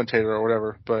commentator or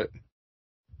whatever. But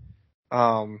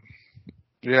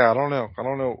yeah, I don't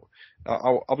know.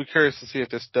 I'll be curious to see if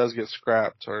this does get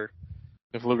scrapped or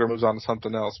if Luger moves on to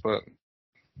something else. But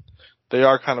they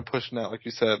are kind of pushing that, like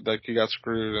you said, like he got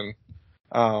screwed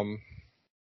and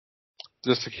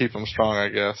just to keep him strong, I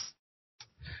guess.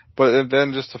 But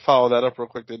then just to follow that up real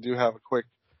quick, they do have a quick,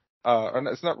 and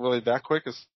it's not really that quick.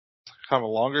 It's kind of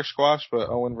a longer squash, but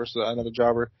Owen versus another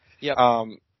jobber. Yeah.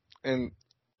 And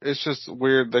it's just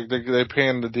weird. Like they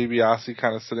pan the DiBiase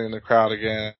kind of sitting in the crowd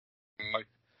again, and like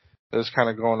they're just kind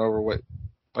of going over what,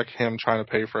 like him trying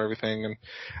to pay for everything. And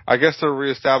I guess they're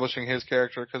reestablishing his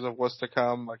character because of what's to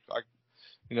come. Like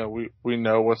you know, we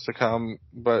know what's to come,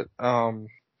 but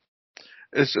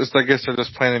it's just, I guess they're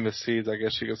just planting the seeds, I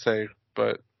guess you could say.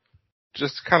 But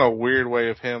just kind of weird way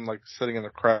of him like sitting in the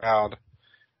crowd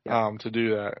to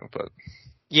do that. But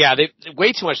yeah, they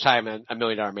way too much time in $1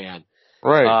 Million Man.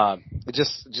 Right.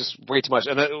 Just way too much.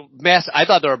 And I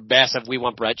thought there were massive "We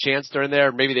Want Brett" chants during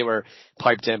there. Maybe they were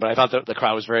piped in, but I thought the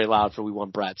crowd was very loud for "We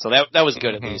Want Brett." So that was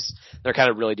good at least. They're kind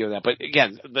of really doing that. But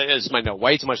again, it's my note.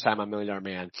 Way too much time on $1 Million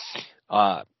Man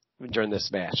during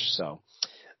this match. So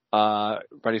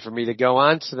ready for me to go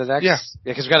on to the next? Yeah.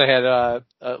 Yeah, because we kind of had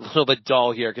a little bit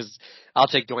dull here. Because I'll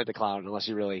take Doink the Clown unless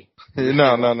you really.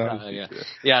 No.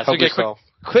 Yeah. So we get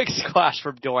quick squash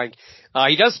from Doink.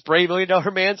 He does spray $1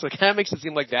 Million Man, so it kind of makes it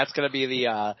seem like that's going to be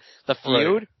the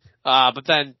feud. Right. But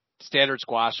then standard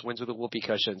squash wins with a whoopee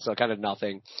cushion, so kind of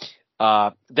nothing.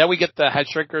 Then we get the head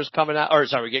shrinkers coming out,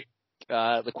 we get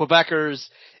the Quebecers,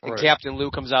 and right. Captain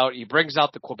Lou comes out. He brings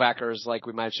out the Quebecers, like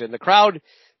we mentioned. The crowd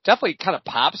definitely kind of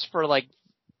pops for like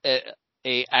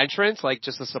a entrance, like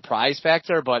just a surprise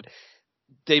factor, but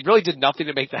they really did nothing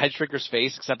to make the head shrinkers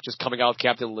face except just coming out with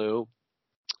Captain Lou.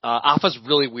 Alpha's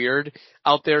really weird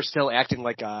out there, still acting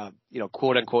like a,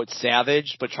 quote unquote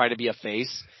savage, but trying to be a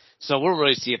face. So we'll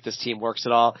really see if this team works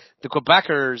at all. The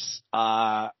Quebecers,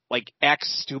 act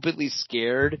stupidly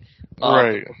scared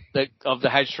of the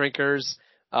head shrinkers.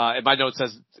 And my note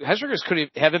says head shrinkers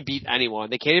haven't beat anyone.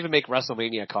 They can't even make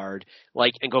WrestleMania card.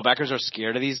 And Quebecers are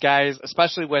scared of these guys,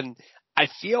 especially when I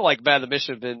feel like Man of the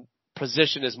Mission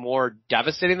position is more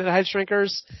devastating than the head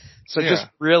shrinkers. So just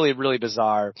really, really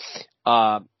bizarre.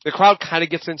 The crowd kind of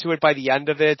gets into it by the end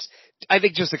of it. I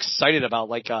think just excited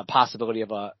about a possibility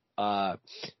of about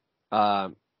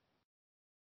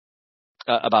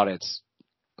it.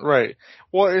 Right.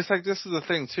 Well, it's like, this is the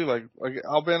thing too. Like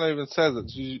Albano even says it.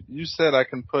 You said I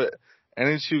can put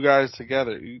any two guys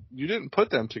together. You didn't put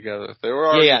them together. They were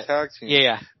already a tag team.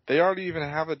 Yeah. They already even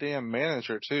have a damn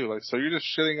manager too. So you're just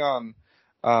shitting on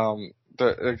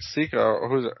the Sika, or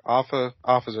who's it?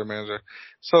 Alpha's their manager.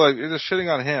 So you're just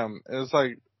shitting on him. It's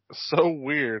so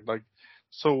weird.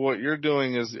 So what you're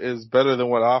doing is better than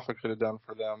what Alpha could have done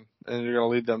for them, and you're gonna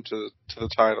lead them to the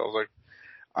titles.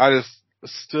 I just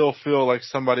still feel like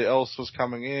somebody else was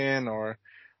coming in, or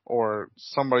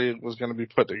somebody was gonna be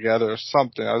put together or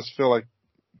something. I just feel like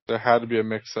there had to be a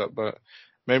mix up, but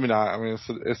maybe not. I mean,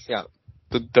 it's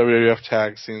the WWF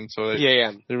tag scene, so they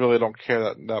really don't care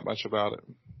that much about it.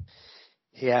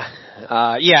 Yeah,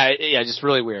 just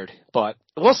really weird. But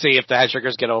we'll see if the Head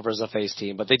Shrinkers get over as a face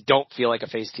team, but they don't feel like a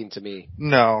face team to me.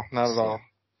 No, not at all.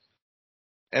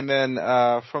 And then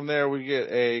from there we get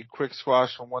a quick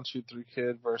squash from 1-2-3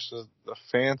 Kid versus the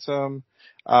Phantom.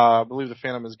 I believe the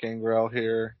Phantom is Gangrel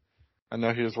here. I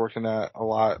know he was working that a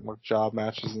lot with job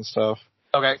matches and stuff.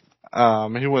 Okay.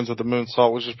 He wins with the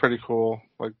moonsault, which is pretty cool.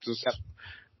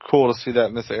 Cool to see that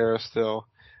in this era still.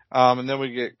 And then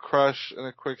we get Crush in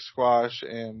a quick squash,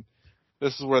 and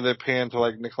this is where they pan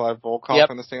to Nikolai Volkov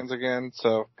in the stands again.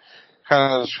 So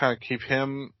kind of just trying to keep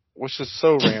him, which is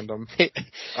so random.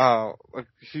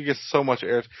 He gets so much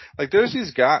air.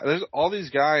 There's all these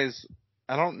guys.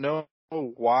 I don't know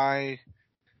why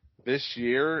this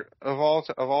year of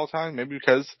all time. Maybe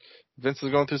because Vince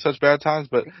is going through such bad times,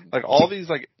 but all these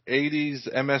 80s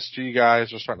MSG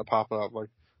guys are starting to pop up.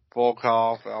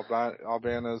 Volkov,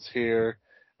 Albana's here.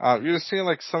 You're just seeing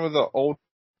some of the older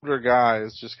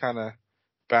guys just kind of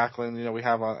backling, we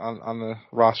have on the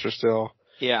roster still.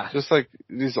 Yeah. Just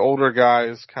these older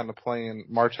guys kind of playing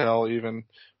Martel even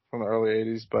from the early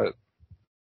 80s, but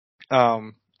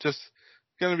just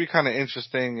going to be kind of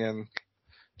interesting and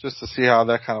just to see how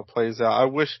that kind of plays out. I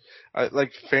wish,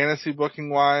 like fantasy booking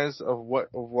wise of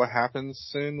what happens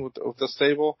soon with the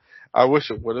stable, I wish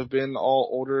it would have been all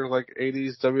older, like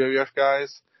 80s WWF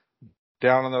guys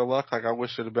down on their luck. Like I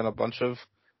wish it had been a bunch of,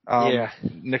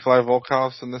 Nikolai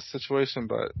Volkovs in this situation,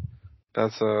 but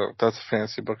that's a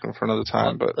fantasy booking for another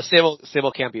time. But the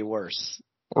stable can't be worse.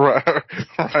 Right,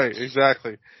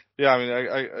 exactly. Yeah, I mean,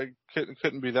 I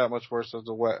couldn't be that much worse as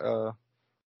to what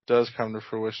does come to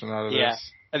fruition out of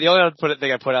this. And the only other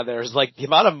thing I put out there is like the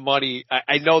amount of money.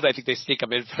 I know that I think they sneak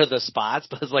them in for the spots,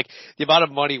 but it's like the amount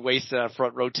of money wasted on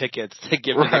front row tickets to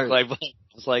give to Nikolai.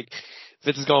 It's like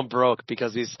Vince is going broke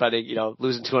because he's spending,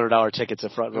 losing $200 tickets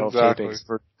at front row tapings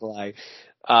for Nikolai.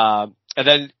 And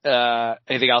then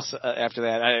anything else after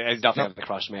that? I definitely have the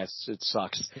crush match. It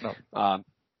sucks. No.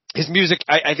 His music,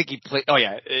 I think he played. Oh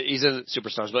yeah, he's in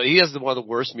Superstars, but he has one of the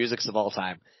worst musics of all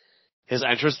time. His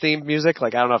entrance theme music,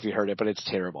 like I don't know if you heard it, but it's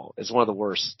terrible. It's one of the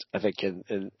worst, I think,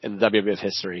 in WWF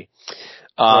history.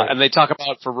 And they talk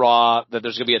about for Raw that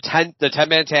there's going to be the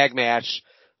 10-man tag match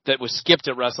that was skipped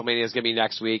at WrestleMania is going to be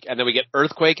next week, and then we get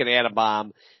Earthquake and Atom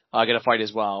Bomb going to fight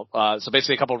as well. So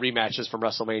basically, a couple of rematches from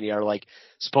WrestleMania are like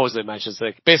supposedly matches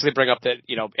that basically bring up that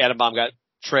Atom Bomb got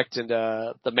tricked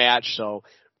into the match, so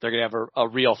they're going to have a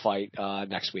real fight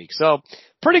next week. So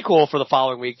pretty cool for the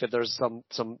following week that there's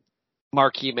some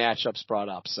marquee matchups brought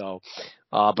up. So,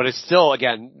 but it's still,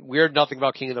 again, weird nothing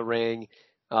about King of the Ring.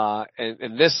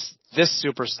 And this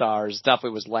Superstars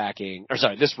definitely was lacking,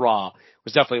 this Raw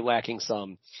was definitely lacking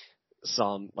some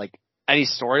like any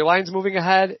storylines moving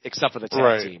ahead except for the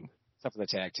tag team. Except for the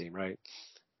tag team, right?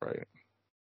 Right.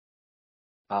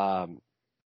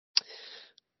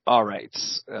 All right.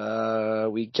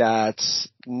 We got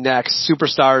next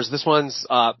Superstars. This one's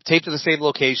taped at the same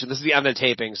location. This is the end of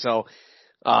taping, so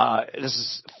this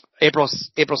is April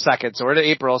 2nd, so we're into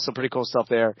April, so pretty cool stuff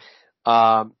there.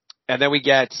 And then we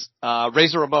get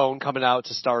Razor Ramon coming out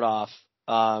to start off.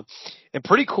 And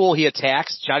pretty cool, he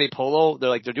attacks Johnny Polo.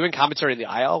 They're doing commentary in the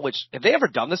aisle, which, have they ever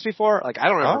done this before? Like, I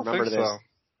don't remember this. So.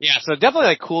 Yeah, so definitely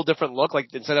like cool, different look.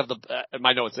 Like instead of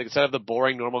the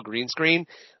boring normal green screen,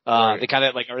 they kind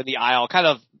of like are in the aisle, kind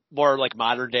of more like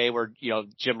modern day where,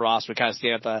 Jim Ross would kind of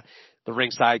stand at the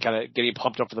ringside, kind of getting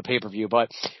pumped up for the pay-per-view.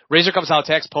 But Razor comes out,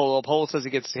 attacks Polo. Polo says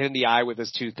he gets hit in the eye with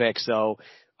his toothpick. So,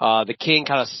 the King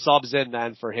kind of subs in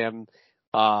then for him.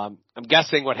 I'm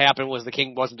guessing what happened was the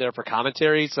King wasn't there for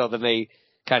commentary. So then they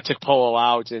kind of took Polo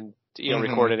out and,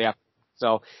 recorded after.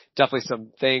 So definitely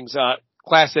some things,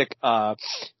 classic,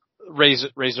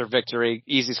 Razor victory,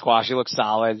 easy squash. He looks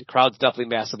solid. Crowd's definitely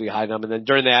massively behind him. And then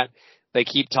during that, they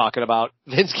keep talking about,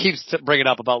 Vince keeps bringing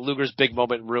up about Luger's big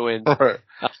moment in Ruin. Right.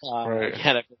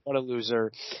 What a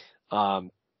loser.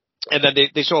 And then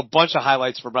they show a bunch of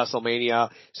highlights from WrestleMania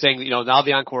saying, now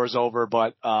the encore is over,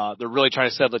 but, they're really trying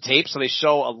to set up the tape. So they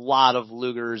show a lot of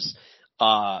Luger's,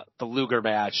 the Luger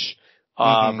match,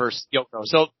 versus Yoko.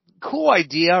 So cool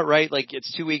idea, right? Like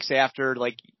it's 2 weeks after,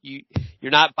 like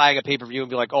you're not buying a pay-per-view and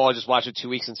be like, oh, I'll just watch it 2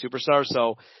 weeks in Superstar.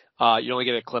 So, you only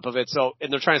get a clip of it. So,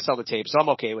 and they're trying to sell the tape. So I'm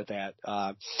okay with that.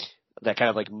 That kind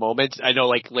of like moment. I know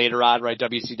like later on, right,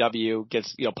 WCW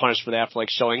gets, punished for that for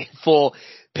like showing full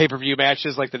pay-per-view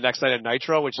matches like the next night of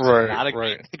Nitro, which is not a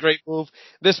great move.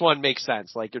 This one makes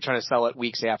sense. Like you're trying to sell it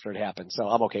weeks after it happens. So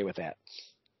I'm okay with that.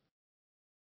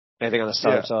 Anything on the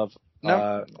starts of?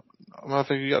 No, I don't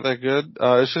think you got that good.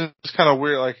 It's just kind of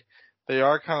weird. Like they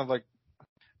are kind of like,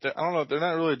 I don't know, they're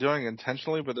not really doing it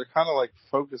intentionally, but they're kind of like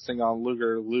focusing on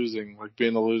Luger losing, like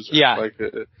being the loser. Yeah.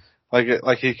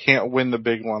 Like he can't win the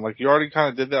big one. Like you already kind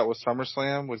of did that with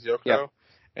SummerSlam with Yoko,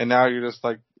 and now you're just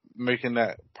like making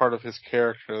that part of his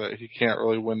character that he can't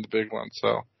really win the big one.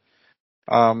 So,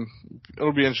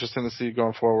 it'll be interesting to see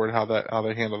going forward how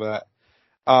they handle that.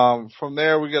 From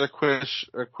there we get a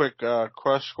quick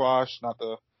crush squash, not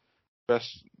the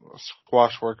best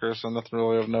squash worker, so nothing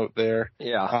really of note there.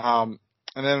 Yeah.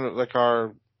 And then like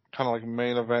our kind of like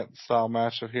main event style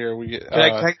match of here, we get.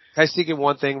 Can I sneak in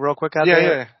one thing real quick out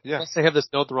there? Yeah. Unless they have this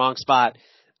note the wrong spot.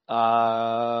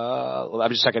 I'm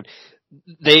just checking.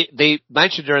 They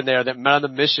mentioned during there that Men on the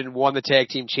Mission won the tag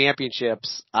team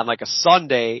championships on like a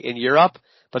Sunday in Europe,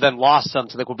 but then lost them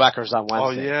to the Quebecers on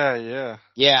Wednesday. Oh yeah.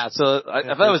 Yeah, so I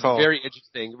thought it was very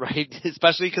interesting, right?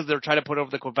 Especially because they're trying to put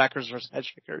over the Quebecers versus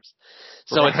Headshakers.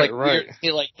 So it's like weird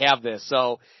they like have this.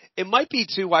 So it might be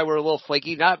too why we're a little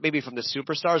flaky, not maybe from the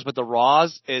Superstars, but the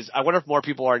Raws is, I wonder if more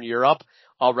people are in Europe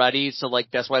already. So like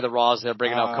that's why the Raws, they're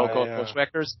bringing out Koko and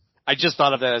Quebecers. I just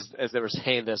thought of that as they were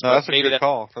saying this. No, that's a good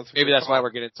call. That's why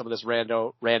we're getting some of this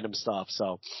random stuff.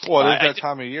 So. Well, it is that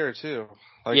time of year too.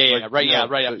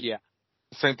 Right.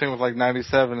 same thing with like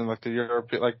 97 and like the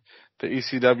European, like the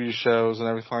ECW shows and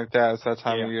everything like that. It's that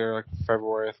time of year, like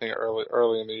February, I think,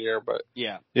 early in the year. But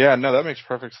yeah, no, that makes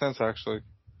perfect sense actually.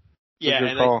 It's a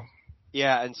good call.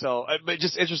 And so, but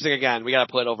just interesting again, we got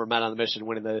to put over Men on the Mission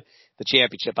winning the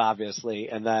championship, obviously.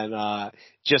 And then,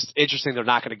 just interesting they're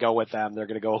not going to go with them. They're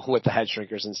going to go with the Head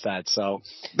Shrinkers instead. So.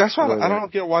 That's why I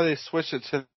don't get why they switch it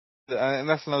to, and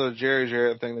that's another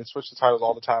Jarrett thing. They switch the titles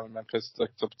all the time in Memphis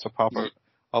to pop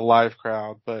a live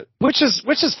crowd, but. Which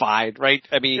is fine, right?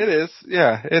 I mean. It is.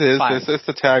 Yeah, it is. It's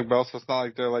the tag belt, so it's not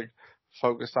like they're like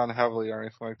focused on heavily or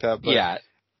anything like that. But yeah.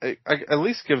 At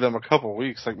least give them a couple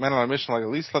weeks, like Men on a Mission. Like at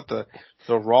least let the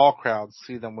Raw crowd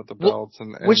see them with the belts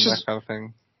and that kind of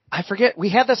thing. I forget we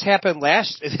had this happen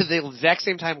the exact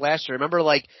same time last year. Remember,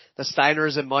 like the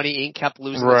Steiners and Money Inc. kept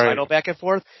losing the title back and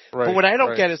forth. Right, but what I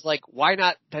don't get is like, why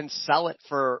not then sell it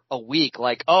for a week?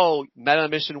 Like, oh, Men on a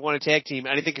Mission won a tag team.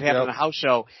 Anything can happen in a house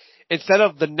show. Instead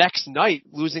of the next night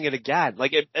losing it again.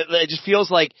 Like it just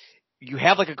feels like you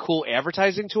have like a cool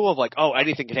advertising tool of like, oh,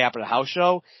 anything can happen at a house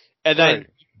show, and then.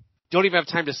 Don't even have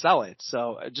time to sell it.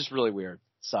 So just really weird.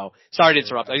 So sorry to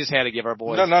interrupt. I just had to give our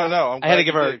boys. No. I had to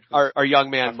give our young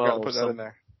man Mo. Put that in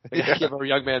there. Give our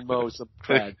young man Mo some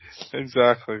cred.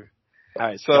 Exactly. All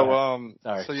right.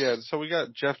 So we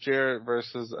got Jeff Jarrett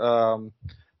versus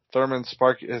Thurman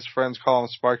Sparky. His friends call him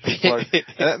Sparky Plug.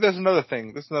 And there's another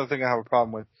thing. This is another thing I have a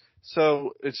problem with.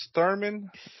 So it's Thurman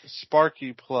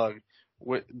Sparky Plug,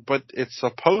 but it's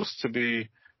supposed to be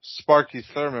Sparky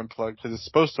Thurman Plug because it's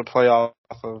supposed to play off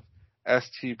of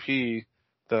STP,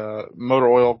 the motor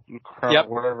oil,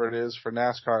 whatever it is for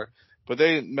NASCAR. But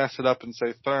they mess it up and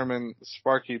say Thurman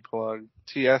Sparky Plug,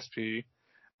 TSP.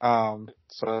 So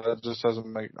that just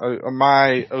doesn't make,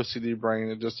 my OCD brain,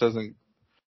 it just doesn't,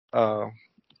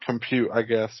 compute, I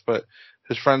guess. But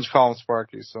his friends call him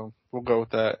Sparky, so we'll go with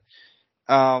that.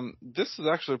 This is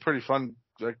actually a pretty fun,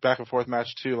 like, back and forth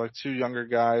match too. Like two younger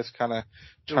guys kind of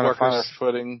trying to find their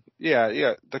footing.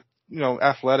 Yeah.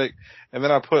 Athletic. And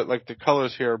then I put, like, the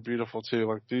colors here are beautiful too.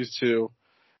 Like these two,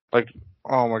 like,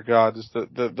 oh my God, just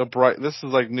the bright, this is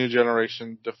like new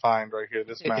generation defined right here,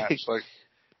 this match. Like,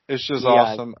 it's just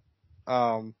awesome.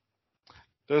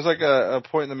 There's like a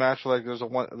point in the match where like there's a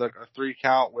 3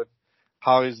 count with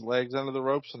Holly's legs under the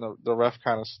ropes and the ref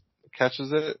kind of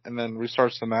catches it and then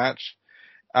restarts the match.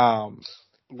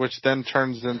 Which then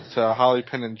turns into Holly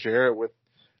pinning Jarrett with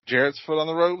Jarrett's foot on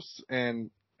the ropes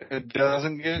and it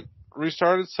doesn't get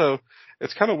restarted. So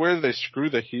it's kind of weird they screw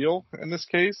the heel in this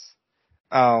case.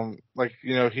 He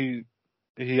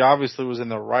obviously was in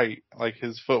the right, like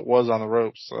his foot was on the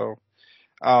ropes. So,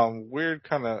 weird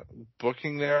kind of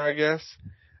booking there, I guess.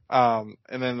 And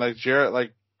then like Jarrett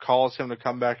like calls him to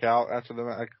come back out after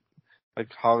the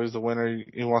like Holly's the winner.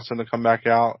 He wants him to come back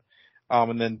out.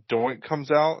 And then Doink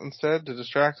comes out instead to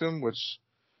distract him, which,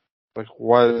 like,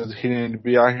 why does he need to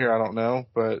be out here? I don't know,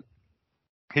 but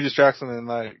he distracts him and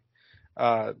like,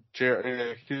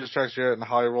 he distracts Jarrett and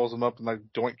Holly rolls him up and like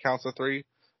Doink counts a 3.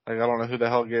 Like, I don't know who the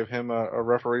hell gave him a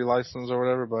referee license or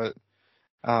whatever, but,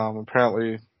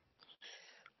 apparently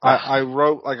I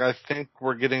wrote, like, I think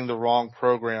we're getting the wrong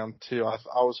program too. I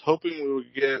was hoping we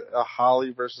would get a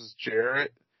Holly versus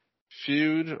Jarrett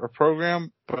feud or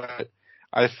program, but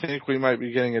I think we might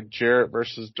be getting a Jarrett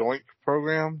versus Doink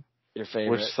program. Your favorite.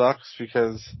 Which sucks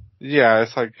because, yeah,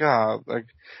 it's like, God, like,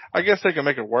 I guess they can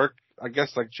make it work. I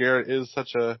guess, like, Jarrett is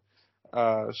such a,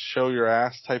 show your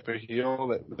ass type of heel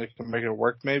that they can make it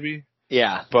work maybe.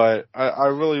 Yeah. But I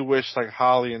really wish, like,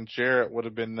 Holly and Jarrett would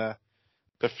have been the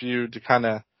feud to kind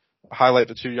of highlight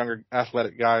the two younger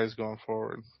athletic guys going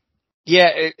forward. Yeah,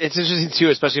 it's interesting too,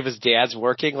 especially if his dad's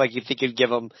working. Like, you think you'd give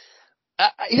him,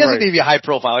 he doesn't need to be a high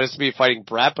profile. He doesn't be fighting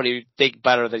Brett, but he'd think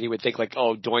better than he would think like,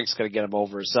 oh, Doink's going to get him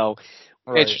over. So,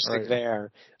 interesting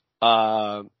there.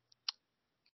 I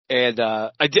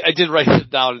did write it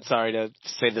down. Sorry to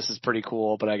say this is pretty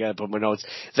cool, but I got to put my notes.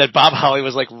 That Bob Holly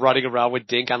was like running around with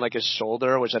Dink on like his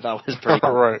shoulder, which I thought was pretty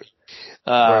cool. Right.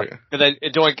 And then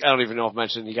Doink, I don't even know if I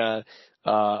mentioned, he got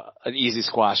an easy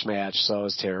squash match, so it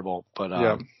was terrible.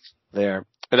 But there.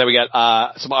 And then we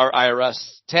got some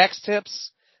IRS tax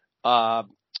tips.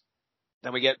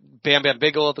 Then we get Bam Bam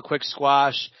Bigelow at the quick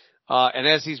squash. And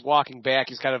as he's walking back,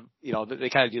 he's kind of, they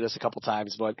kind of do this a couple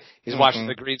times, but he's watching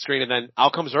the green screen and then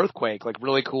out comes Earthquake, like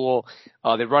really cool.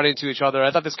 They run into each other.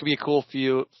 I thought this could be a cool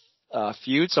feud.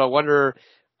 So I wonder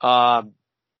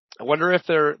if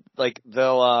they're like,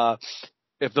 they'll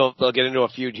get into a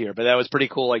feud here, but that was pretty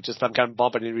cool. Like just them kind of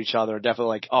bumping into each other. Definitely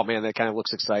like, oh man, that kind of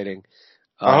looks exciting.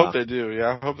 I hope they do.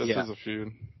 Yeah. I hope this is a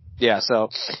feud. Yeah. So,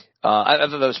 I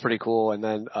thought that was pretty cool. And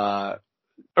then,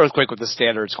 Earthquake with the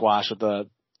standard squash with the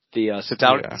the sit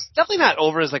down. It's definitely not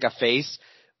over as like a face,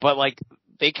 but like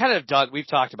they kind of done. We've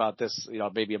talked about this,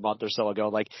 maybe a month or so ago.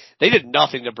 Like they did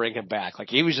nothing to bring him back. Like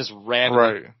he was just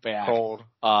randomly back. Cold.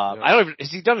 I don't even.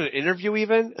 Has he done an interview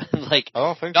even? Like I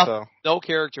don't think so. No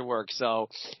character work. So.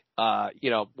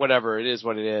 Whatever, it is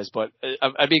what it is, but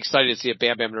I'd be excited to see a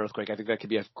Bam Bam and Earthquake. I think that could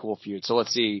be a cool feud. So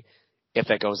let's see if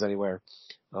that goes anywhere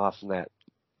from that.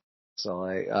 So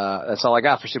that's all I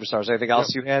got for Superstars. Anything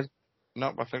else you had?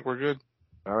 Nope, I think we're good.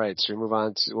 All right, so we'll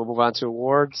move on to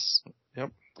awards.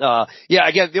 Yep.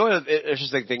 Again, the only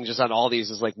interesting thing just on all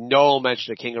these is like no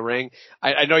mention of King of Ring.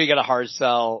 I know you got a hard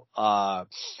sell,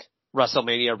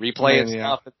 WrestleMania replay and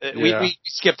stuff. We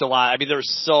skipped a lot. I mean, there were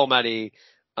so many,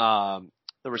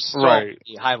 there were so many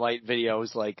highlight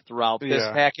videos like throughout this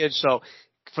package. So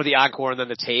for the encore and then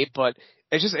the tape, but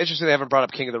it's just interesting they haven't brought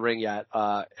up King of the Ring yet.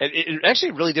 It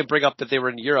actually really did bring up that they were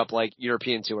in Europe, like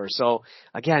European tour. So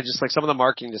again, just like some of the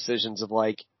marketing decisions of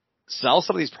like sell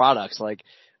some of these products. Like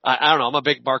I don't know, I'm a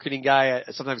big marketing guy.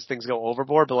 Sometimes things go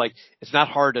overboard, but like it's not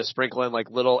hard to sprinkle in like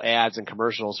little ads and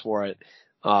commercials for it.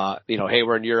 Hey,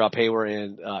 we're in Europe. Hey, we're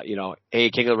in, hey,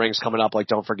 King of the Ring's coming up. Like,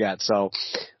 don't forget. So,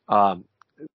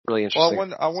 really interesting.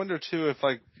 Well, I wonder too if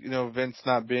like, Vince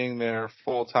not being there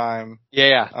full time.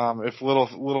 Yeah. If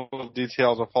little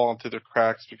details are falling through the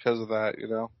cracks because of that,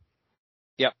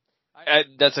 Yep.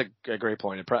 That's a great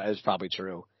point. It's probably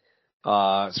true.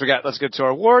 So let's get to our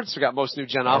awards. We got most new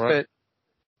gen outfit.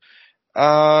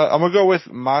 Right. I'm gonna go with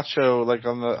Macho, like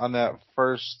on that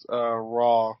first,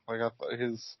 Raw. Like I thought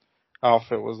his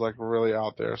outfit was like really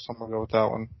out there, so I'm gonna go with that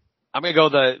one. I'm gonna go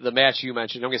the match you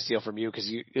mentioned. I'm gonna steal from you because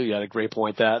you had a great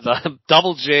point. That the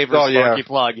Double J versus Sparky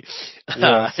Plug,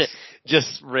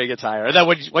 just ring attire. And then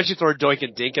once you throw Doink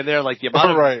and Dink in there, like the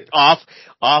amount of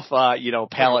off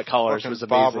palette colors was amazing.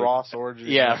 Bob Ross orgy.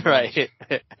 Yeah, right.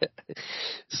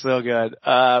 So good.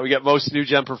 We got most new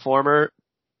gen performer.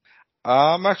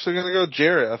 I'm actually gonna go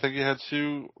Jarrett. I think he had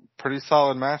two pretty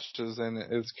solid matches, and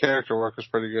his character work was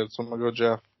pretty good. So I'm gonna go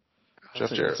Jeff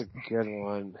Jarrett. That's a good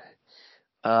one.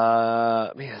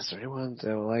 Is there anyone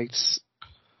that likes?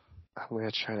 I'm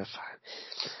gonna try to find.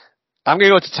 I'm gonna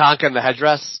go with Tatanka and the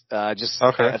headdress.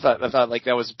 Okay. I thought like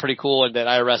that was pretty cool, and that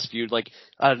IRS feud, like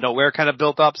I don't know where kind of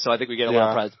built up. So I think we get a lot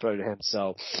of praise put to him.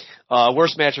 So,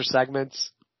 worst match or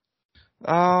segments?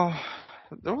 There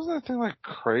wasn't anything like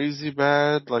crazy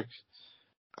bad. Like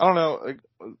I don't know. Like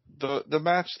the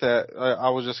match that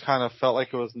I was just kind of felt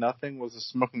like it was nothing was the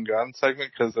Smoking Gun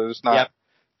segment because they're just not. Yep.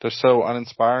 They're so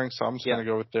uninspiring, so I'm just gonna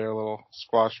go with their little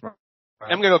squash match.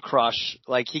 I'm gonna go Crush.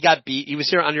 Like he got beat. He was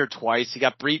here under twice. He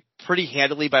got beat pretty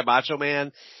handily by Macho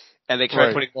Man, and they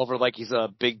tried putting him over like he's a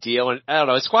big deal. And I don't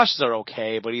know, his squashes are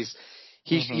okay, but he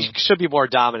should be more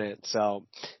dominant. So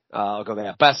I'll go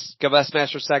that. Best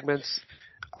match or segments.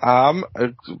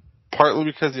 Partly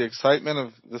because of the excitement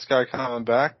of this guy coming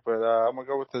back, but I'm gonna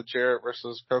go with the Jarrett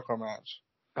versus Koko match.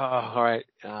 Oh, all right.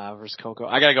 Versus Koko.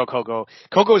 I gotta go Koko.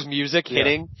 Koko's music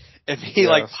hitting and me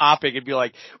like popping and be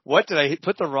like, what, did I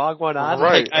put the wrong one on?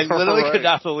 Right. Like, I literally could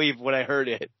not believe when I heard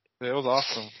it. It was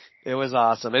awesome. It was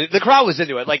awesome. And the crowd was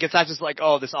into it. Like, it's not just like,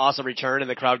 oh, this awesome return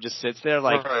and the crowd just sits there.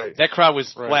 Like, that crowd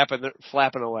was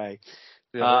flapping away.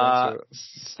 Yeah,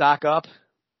 stock up.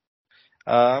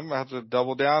 I'm gonna have to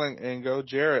double down and go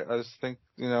Jarrett. I just think,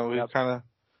 he kind of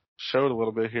showed a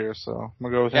little bit here, so I'm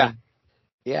gonna go with him.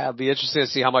 Yeah, it'll be interesting to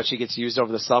see how much he gets used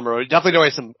over the summer. We definitely know he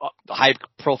has some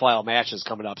high-profile matches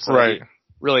coming up, so it'll be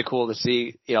really cool to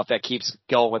see, if that keeps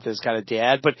going with his kind of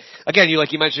dad. But again, you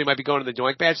mentioned, he might be going to the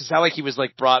Doink match. It's not like he was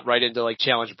brought right into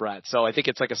Challenge Brett, so I think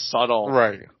it's like a subtle,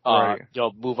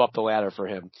 move up the ladder for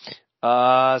him.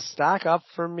 Stock up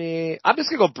for me. I'm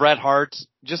just gonna go Bret Hart.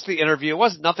 Just the interview. It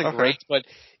wasn't nothing great, but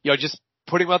just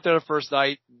putting him out there the first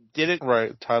night. Title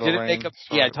reign.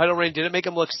 Title reign. Didn't make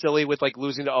him look silly with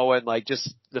losing to Owen,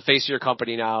 just the face of your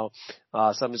company now.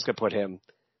 So I'm just gonna put him.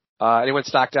 Anyone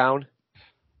stock down?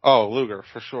 Oh, Luger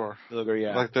for sure. Luger,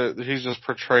 yeah. He's just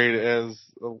portrayed as,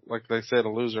 like they said, a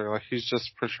loser. Like he's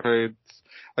just portrayed,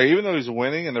 even though he's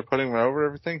winning and they're putting him over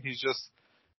everything, he's just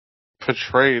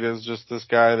portrayed as just this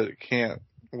guy that can't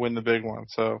win the big one.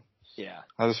 So yeah,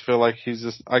 I just feel like he's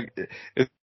just it's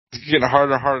getting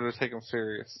harder and harder to take him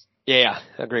serious. Yeah,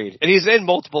 agreed. And he's in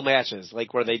multiple matches,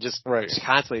 where they just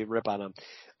constantly rip on him.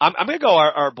 I'm gonna go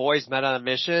our boys met on a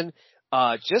mission,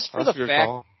 just for the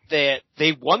fact that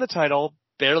they won the title,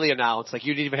 barely announced.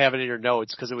 You didn't even have it in your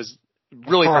notes because it was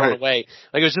really thrown away.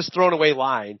 It was just thrown away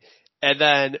line. And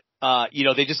then,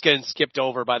 they just getting skipped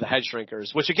over by the head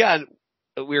shrinkers, which again,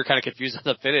 we were kind of confused on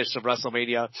the finish of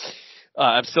WrestleMania.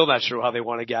 I'm still not sure how they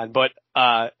won again, but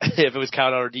if it was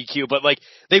count out or DQ, but like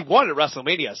they won at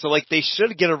WrestleMania, so like they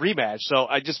should get a rematch. So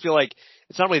I just feel like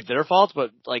it's not really their fault,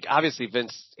 but like obviously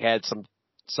Vince had some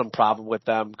problem with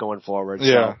them going forward.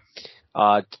 Yeah.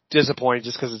 So, disappointed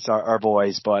just because it's our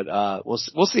boys, but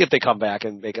we'll see if they come back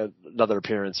and make another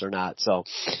appearance or not. So.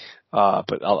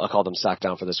 But I'll call them stock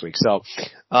down for this week. So,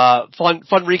 fun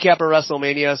recap of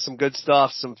WrestleMania, some good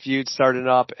stuff, some feuds starting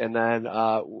up, and then,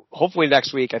 hopefully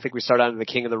next week, I think we start on the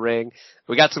King of the Ring.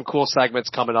 We got some cool segments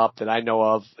coming up that I know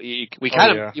of. We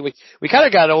kind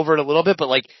of got over it a little bit, but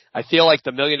like, I feel like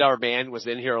the $1 Million Man was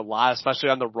in here a lot, especially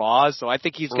on the Raws, so I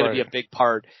think he's going to be a big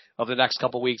part of the next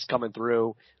couple weeks coming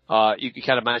through. You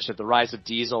kind of mentioned the rise of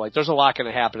Diesel. Like, there's a lot going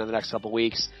to happen in the next couple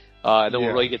weeks. And then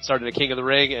we'll really get started at King of the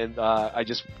Ring, and I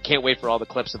just can't wait for all the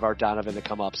clips of Art Donovan to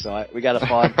come up. So we got a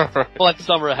fun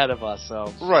summer ahead of us.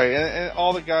 So right, and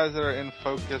all the guys that are in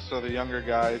focus are the younger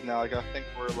guys now. Like I think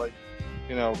we're like,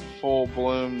 full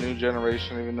bloom new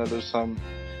generation. Even though there's some,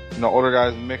 older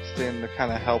guys mixed in to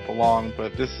kind of help along,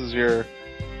 but this is your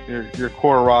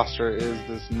core roster is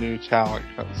this new talent.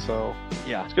 So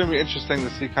yeah, it's gonna be interesting to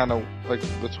see kind of like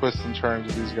the twists and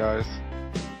turns of these guys.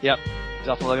 Yep.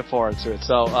 Definitely looking forward to it.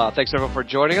 So, thanks everyone for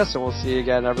joining us, and we'll see you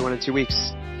again, everyone, in 2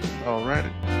 weeks. All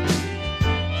right.